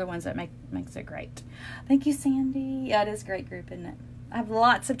 Y'all are the ones that makes it great. Thank you, Sandy. Yeah, it is a great group, isn't it? I have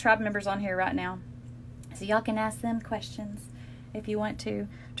lots of tribe members on here right now, so y'all can ask them questions if you want to.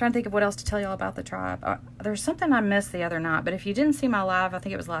 I'm trying to think of what else to tell y'all about the tribe. There's something I missed the other night, but if you didn't see my live, I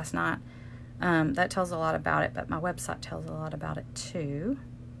think it was last night, that tells a lot about it, but my website tells a lot about it too.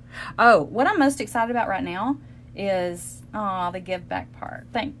 Oh, what I'm most excited about right now is, the give back part.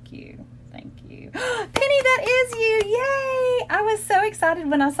 Thank you. Thank you. Penny, that is you. Yay. I was so excited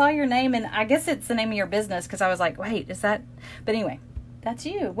when I saw your name, and I guess it's the name of your business because I was like, wait, is that? But anyway, that's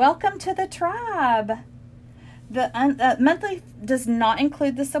you. Welcome to the tribe. The monthly does not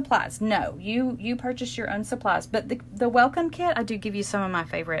include the supplies. No, you purchase your own supplies. But the welcome kit, I do give you some of my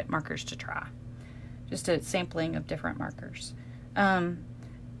favorite markers to try. Just a sampling of different markers.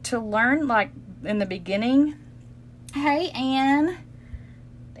 To learn, like, in the beginning. Hey, Anne.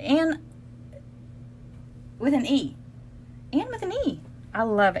 Anne with an E. Anne with an E. I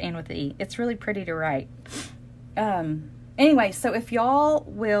love Anne with an E. It's really pretty to write. Anyway, so if y'all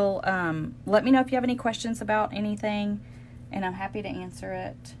will let me know if you have any questions about anything, and I'm happy to answer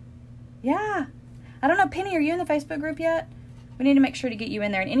it. Yeah. I don't know, Penny, are you in the Facebook group yet? We need to make sure to get you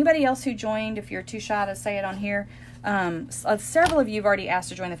in there. And anybody else who joined, if you're too shy to say it on here, several of you have already asked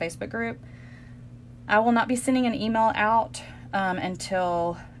to join the Facebook group. I will not be sending an email out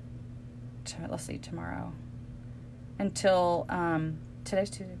until, let's see, tomorrow. Until today's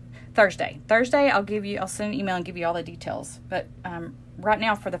Tuesday. Thursday, I'll send an email and give you all the details. But right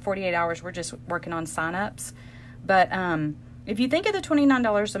now, for the 48 hours, we're just working on signups. But if you think of the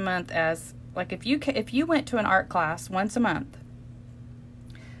 $29 a month as, like, if you went to an art class once a month,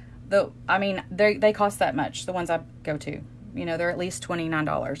 they cost that much. The ones I go to, they're at least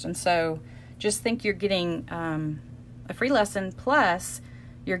 $29, and so just think you're getting a free lesson, plus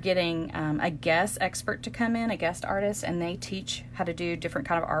you're getting a guest expert to come in, a guest artist, and they teach how to do different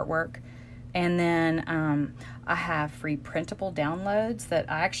kind of artwork. And then I have free printable downloads that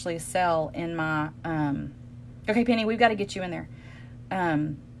I actually sell in my okay, Penny, we've got to get you in there.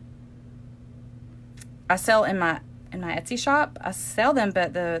 I sell in my Etsy shop. I sell them,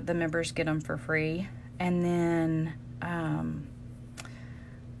 but the members get them for free. And then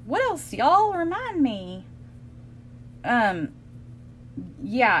what else, y'all? Remind me.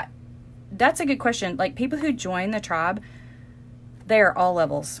 Yeah, that's a good question. Like, people who join the tribe, they are all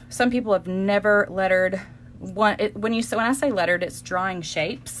levels. Some people have never lettered. When I say lettered, it's drawing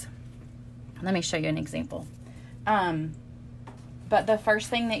shapes. Let me show you an example. But the first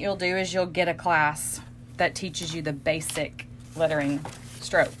thing that you'll do is you'll get a class that teaches you the basic lettering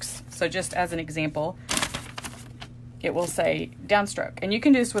strokes. So just as an example, it will say downstroke, and you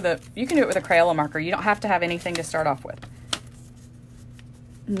can do this with a Crayola marker. You don't have to have anything to start off with.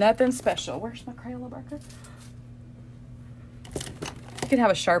 Nothing special. Where's my Crayola marker? You can have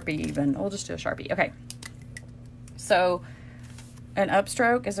a Sharpie even. We'll just do a Sharpie. Okay. So an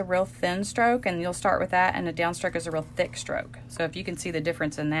upstroke is a real thin stroke, and you'll start with that, and a downstroke is a real thick stroke. So if you can see the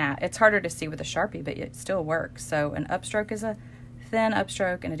difference in that, it's harder to see with a Sharpie, but it still works. So an upstroke is a thin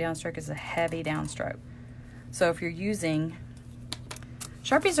upstroke, and a downstroke is a heavy downstroke. So if you're using,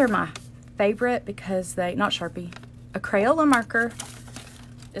 Sharpies are my favorite because a Crayola marker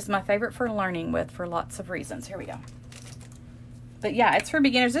is my favorite for learning with for lots of reasons. Here we go. But yeah, it's for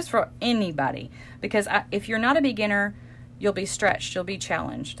beginners. It's for anybody, because if you're not a beginner, you'll be stretched. You'll be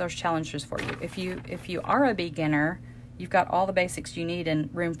challenged. There's challenges for you. If you are a beginner, you've got all the basics you need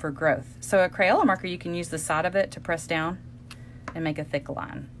and room for growth. So a Crayola marker, you can use the side of it to press down and make a thick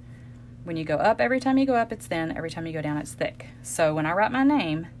line. When you go up, every time you go up, it's thin. Every time you go down, it's thick. So when I write my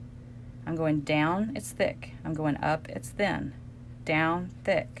name, I'm going down, it's thick. I'm going up, it's thin. Down,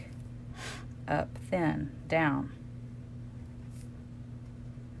 thick. Up, thin. Down.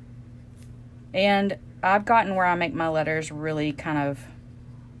 And I've gotten where I make my letters really kind of,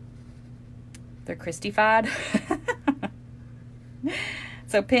 they're Christified.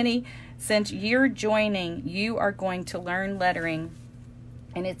 So Penny, since you're joining, you are going to learn lettering,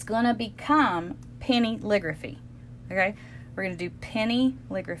 and it's going to become penny calligraphy. Okay? We're going to do penny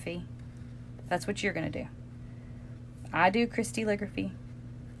calligraphy. That's what you're going to do. I do Christy calligraphy.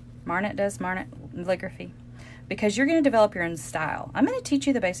 Marnette does Marnette calligraphy. Because you're going to develop your own style. I'm going to teach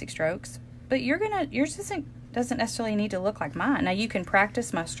you the basic strokes, but yours doesn't necessarily need to look like mine. Now you can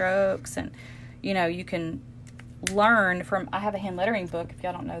practice my strokes, and you can learn from, I have a hand lettering book, if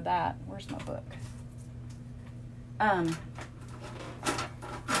y'all don't know that. Where's my book?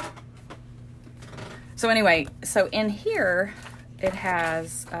 So anyway, so in here it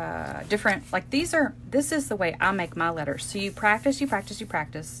has different, like this is the way I make my letters. So you practice,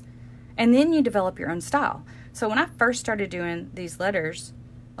 and then you develop your own style. So when I first started doing these letters,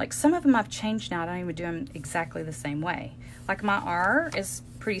 Like some of them I've changed now. I don't even do them exactly the same way. Like my R is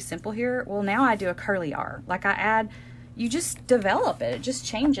pretty simple here. Well, now I do a curly R. Like I add, you just develop it. It just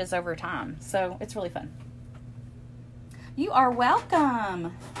changes over time. So it's really fun. You are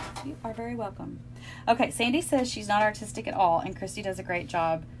welcome. You are very welcome. Okay, Sandy says she's not artistic at all, and Christy does a great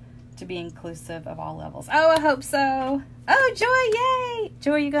job to be inclusive of all levels. Oh, I hope so. Oh, Joy, yay.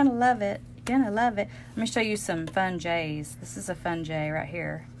 Joy, you're going to love it. You're going to love it. Let me show you some fun J's. This is a fun J right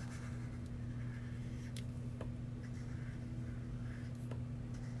here.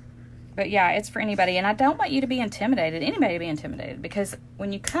 But yeah, it's for anybody. And I don't want you to be intimidated, anybody to be intimidated, because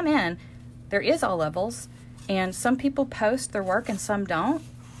when you come in, there is all levels. And some people post their work and some don't.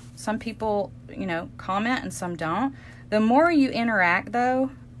 Some people, you know, comment and some don't. The more you interact,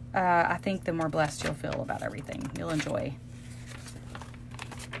 though, I think the more blessed you'll feel about everything. You'll enjoy.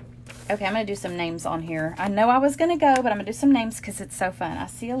 Okay, I'm going to do some names on here. I know I was going to go, but I'm going to do some names because it's so fun. I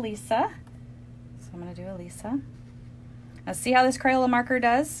see Elisa. So I'm going to do Elisa. Now see how this Crayola marker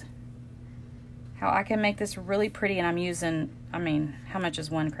does? How I can make this really pretty, and I'm using, I mean, how much is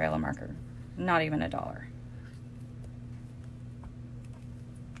one Crayola marker? Not even $1.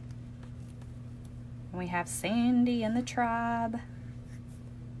 We have Sandy and the tribe.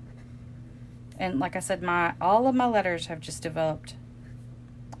 And like I said, all of my letters have just developed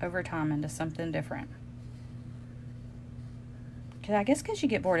over time into something different. I guess because you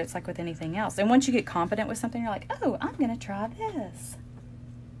get bored, it's like with anything else. And once you get confident with something, you're like, oh, I'm going to try this.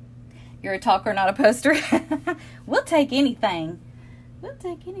 You're a talker, not a poster. We'll take anything. We'll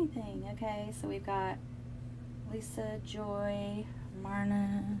take anything. Okay, so we've got Lisa, Joy,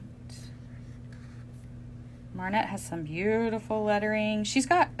 Marnette. Marnette has some beautiful lettering. She's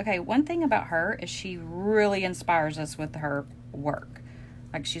got, okay, one thing about her is she really inspires us with her work.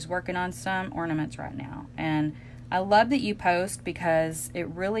 Like she's working on some ornaments right now. And I love that you post because it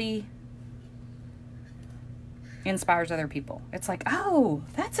really inspires other people. It's like, oh,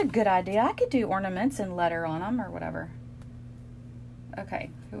 that's a good idea. I could do ornaments and letter on them or whatever.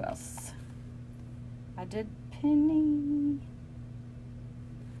 Okay, who else? I did Penny.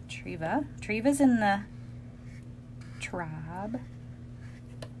 Treva. Treva's in the tribe.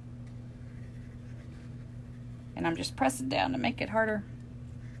 And I'm just pressing down to make it harder.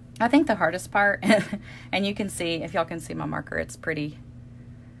 I think the hardest part, and you can see, if y'all can see my marker, it's pretty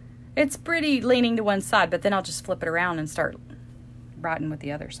leaning to one side, but then I'll just flip it around and start writing with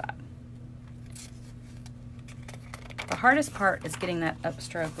the other side. The hardest part is getting that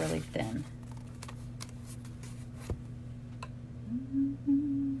upstroke really thin.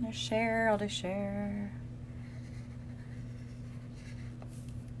 There's Cher, I'll do Cher.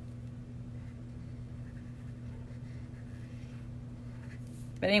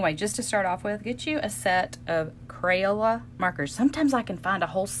 But anyway, just to start off with, get you a set of Crayola markers. Sometimes I can find a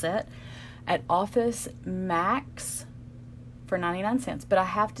whole set at Office Max for 99 cents, but I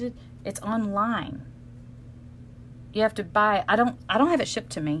have to, it's online. You have to buy, I don't have it shipped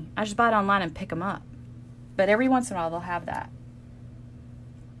to me. I just buy it online and pick them up. But every once in a while they'll have that.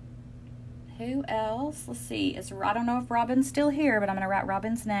 Who else? Let's see. I don't know if Robin's still here, but I'm going to write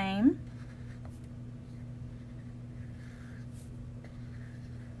Robin's name.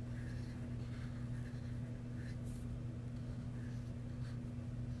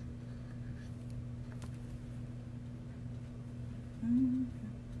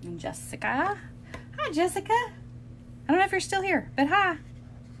 And Jessica. Hi, Jessica. I don't know if you're still here, but hi.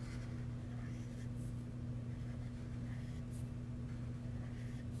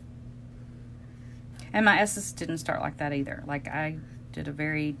 And my S's didn't start like that either. Like I did a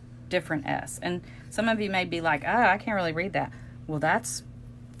very different S. And some of you may be like, oh, I can't really read that. Well, that's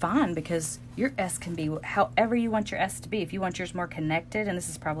fine because your S can be however you want your S to be. If you want yours more connected, and this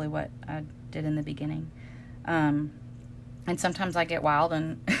is probably what I did in the beginning. And sometimes I get wild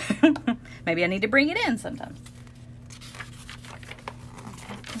and maybe I need to bring it in sometimes.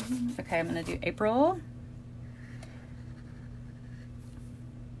 Okay, I'm going to do April.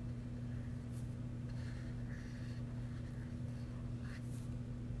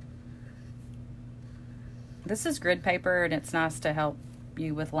 This is grid paper, and it's nice to help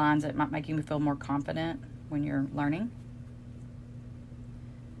you with lines. It might make you feel more confident when you're learning.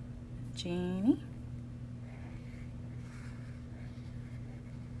 Jeannie.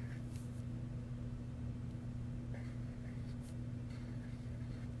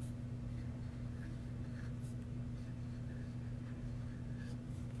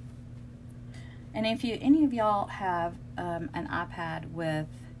 And if any of y'all have an iPad with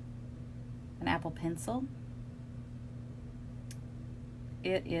an Apple Pencil,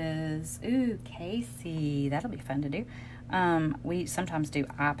 it is, ooh, Casey, that'll be fun to do. We sometimes do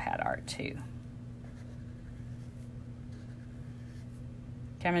iPad art too.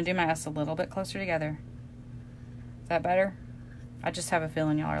 Okay, I'm going to do my S a little bit closer together. Is that better? I just have a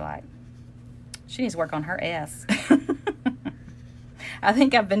feeling y'all are like, she needs to work on her S. I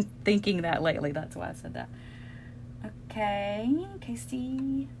think I've been thinking that lately. That's why I said that. Okay,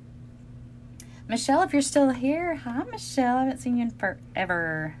 Casey. Michelle, if you're still here. Hi, Michelle. I haven't seen you in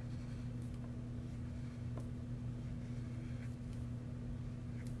forever.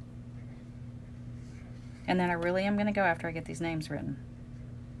 And then I really am going to go after I get these names written.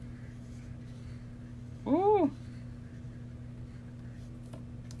 Ooh.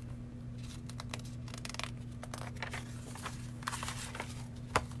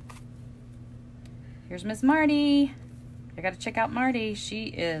 Here's Miss Marty. I got to check out Marty. She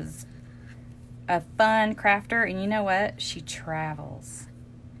is a fun crafter, and you know what? She travels.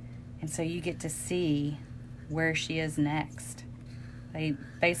 And so you get to see where she is next. They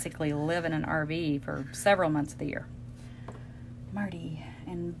basically live in an RV for several months of the year. Marty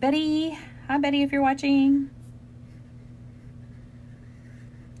and Betty. Hi, Betty, if you're watching.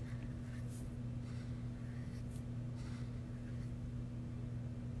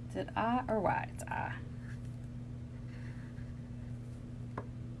 Is it I or Y? It's I.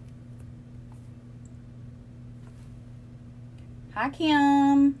 Hi,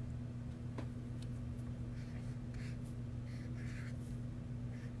 Kim.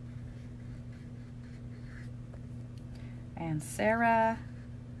 And Sarah.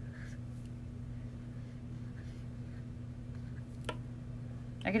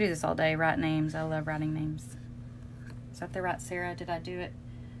 I could do this all day, write names. I love writing names. Is that the right Sarah? Did I do it?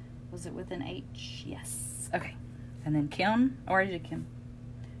 Was it with an H? Yes. Okay. And then Kim. Oh, I already did Kim.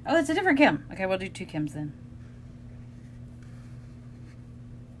 Oh, it's a different Kim. Okay, we'll do 2 Kims then.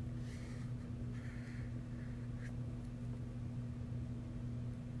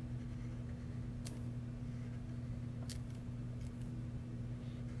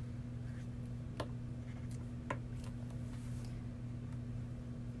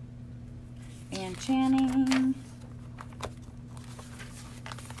 And Channing.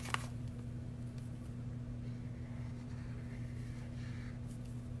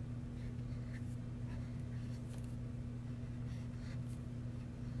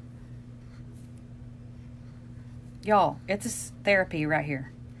 Y'all, it's therapy right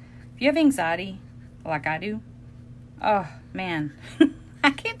here. If you have anxiety, like I do, oh, man. I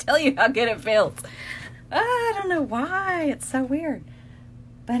can't tell you how good it feels. I don't know why. It's so weird.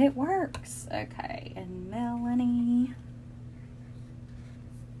 But it works. Okay, and Melanie.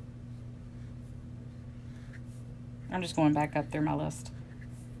 I'm just going back up through my list.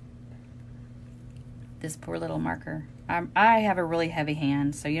 This poor little marker. I have a really heavy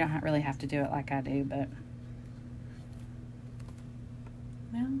hand, so you don't really have to do it like I do, but...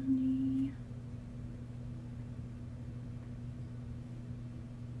 Melanie.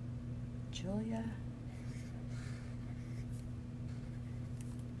 Julia.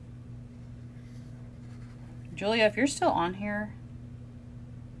 Julia, if you're still on here,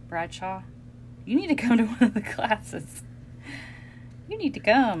 Bradshaw, you need to come to one of the classes. You need to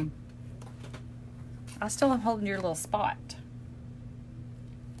come. I still am holding your little spot.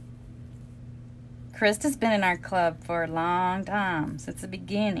 Krista's been in our club for a long time, since the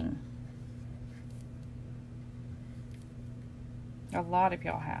beginning. A lot of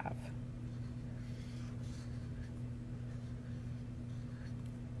y'all have.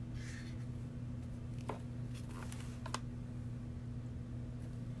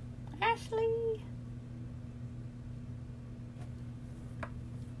 Ashley.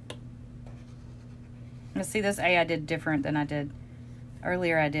 Let's see, this A I did different than I did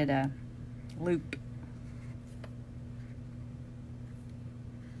earlier. I did a loop.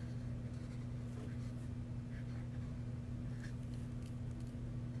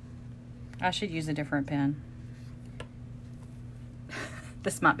 I should use a different pen.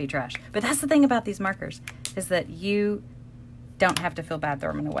 This might be trash. But that's the thing about these markers, is that you don't have to feel bad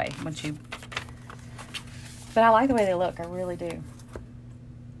throwing them away once you... But I like the way they look. I really do.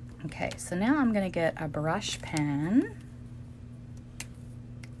 Okay, so now I'm going to get a brush pen.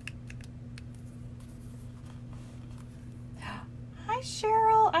 Hi,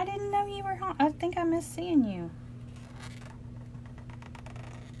 Cheryl. I didn't know you were home. I think I missed seeing you.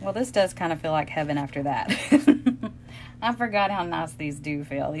 Well, this does kind of feel like heaven after that. I forgot how nice these do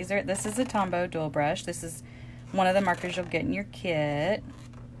feel. This is a Tombow dual brush. This is one of the markers you'll get in your kit.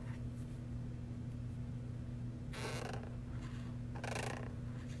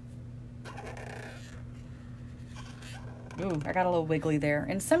 Ooh, I got a little wiggly there.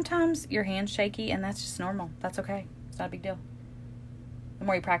 And sometimes your hand's shaky, and that's just normal. That's okay. It's not a big deal. The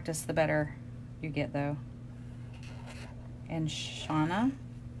more you practice, the better you get, though. And Shanna.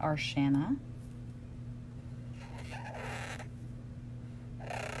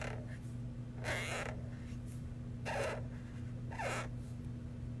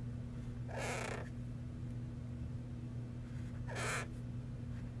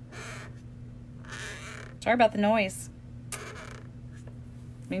 Sorry about the noise.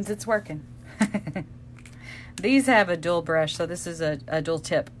 Means it's working. These have a dual brush, so this is a dual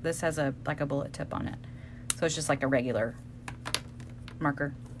tip. This has like a bullet tip on it. So it's just like a regular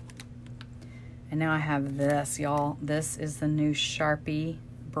marker. And now I have this, y'all. This is the new Sharpie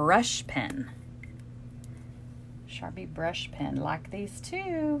brush pen. Sharpie brush pen. Like these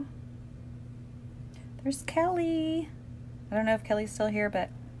too. There's Kelly. I don't know if Kelly's still here, but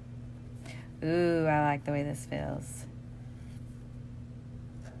ooh, I like the way this feels.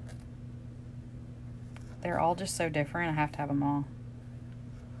 They're all just so different. I have to have them all.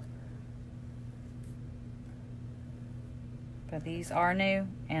 But these are new,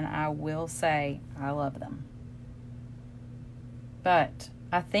 and I will say I love them. But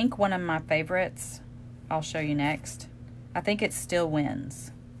I think one of my favorites, I'll show you next. I think it still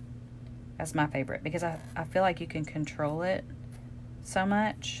wins as my favorite because I feel like you can control it so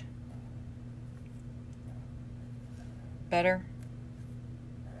much better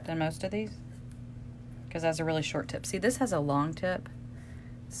than most of these. Because it has a really short tip. See, this has a long tip.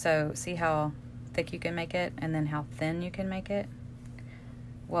 So, see how thick you can make it and then how thin you can make it?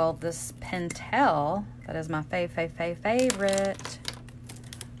 Well, this Pentel, that is my favorite,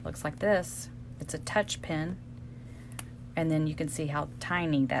 looks like this. It's a touch pen. And then you can see how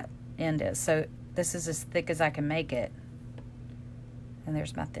tiny that end is. So, this is as thick as I can make it. And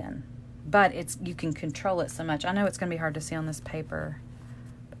there's my thin. But you can control it so much. I know it's going to be hard to see on this paper.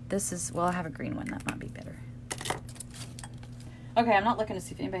 This is, well, I have a green one. That might be better. Okay, I'm not looking to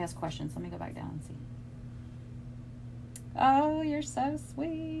see if anybody has questions. Let me go back down and see. Oh, you're so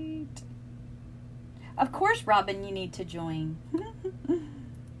sweet. Of course, Robin, you need to join.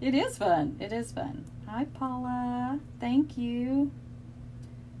 It is fun. It is fun. Hi, Paula. Thank you.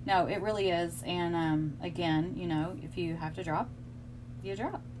 No, it really is. And, again, you know, if you have to drop, you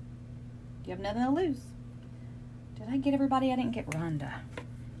drop. You have nothing to lose. Did I get everybody? I didn't get Rhonda.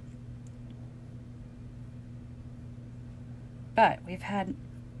 But we've had,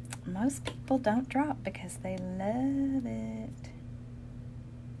 most people don't drop because they love it.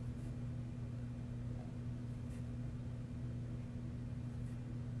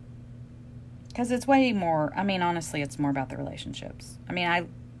 Because it's way more, I mean, honestly, it's more about the relationships. I mean,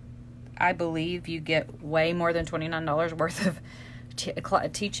 I believe you get way more than $29 worth of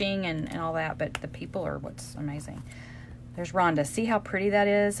teaching and all that, but the people are what's amazing. There's Rhonda. See how pretty that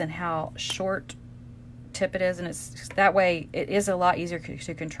is and how short tip it is, and it's that way it is a lot easier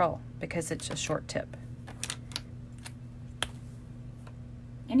to control because it's a short tip.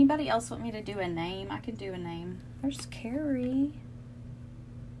 Anybody else want me to do a name? I can do a name. There's Carrie.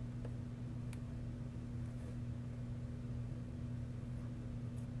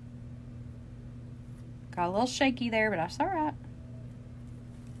 Got a little shaky there, but that's all right.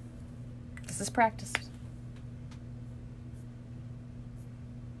 This is practice.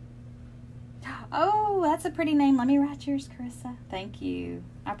 Oh, that's a pretty name. Let me write yours, Carissa. Thank you.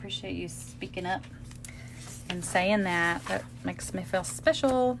 I appreciate you speaking up and saying that. That makes me feel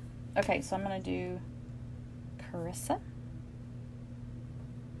special. Okay, so I'm going to do Carissa.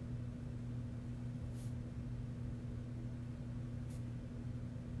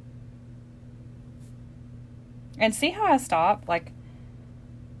 And see how I stop? Like,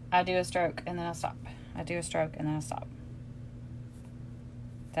 I do a stroke and then I stop. I do a stroke and then I stop.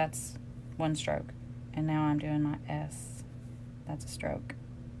 That's one stroke. And now I'm doing my S. That's a stroke.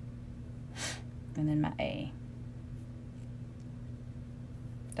 And then my A.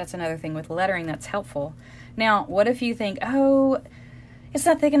 That's another thing with lettering that's helpful. Now, what if you think, oh, it's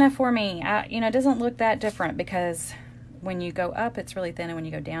not thick enough for me. It doesn't look that different because when you go up, it's really thin, and when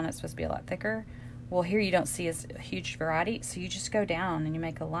you go down, it's supposed to be a lot thicker. Well, here you don't see as a huge variety, so you just go down and you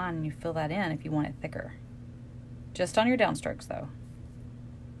make a line and you fill that in if you want it thicker. Just on your downstrokes, though.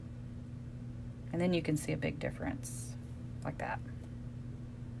 And then you can see a big difference, like that.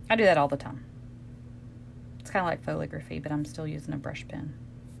 I do that all the time. It's kind of like foligraphy, but I'm still using a brush pen.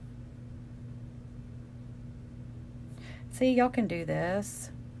 See, y'all can do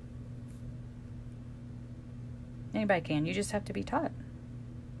this. Anybody can. You just have to be taught.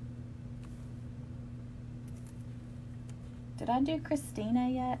 Did I do Christina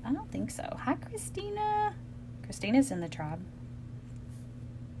yet? I don't think so. Hi, Christina. Christina's in the tribe.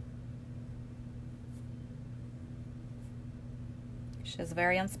 She's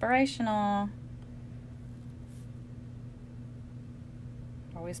very inspirational.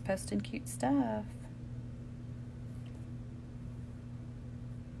 Always posting cute stuff.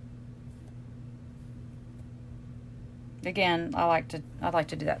 Again, I like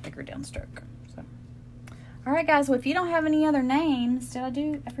to do that thicker downstroke. So, all right, guys. Well, if you don't have any other names, did I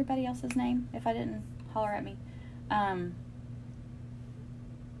do everybody else's name? If I didn't, holler at me.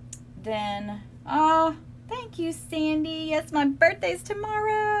 Then, oh, thank you, Sandy. Yes, my birthday's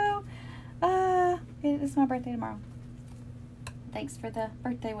tomorrow. It is my birthday tomorrow. Thanks for the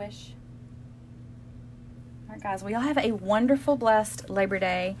birthday wish. All right, guys. We all have a wonderful, blessed Labor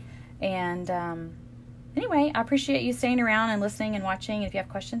Day, and anyway, I appreciate you staying around and listening and watching. If you have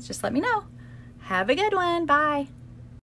questions, just let me know. Have a good one. Bye.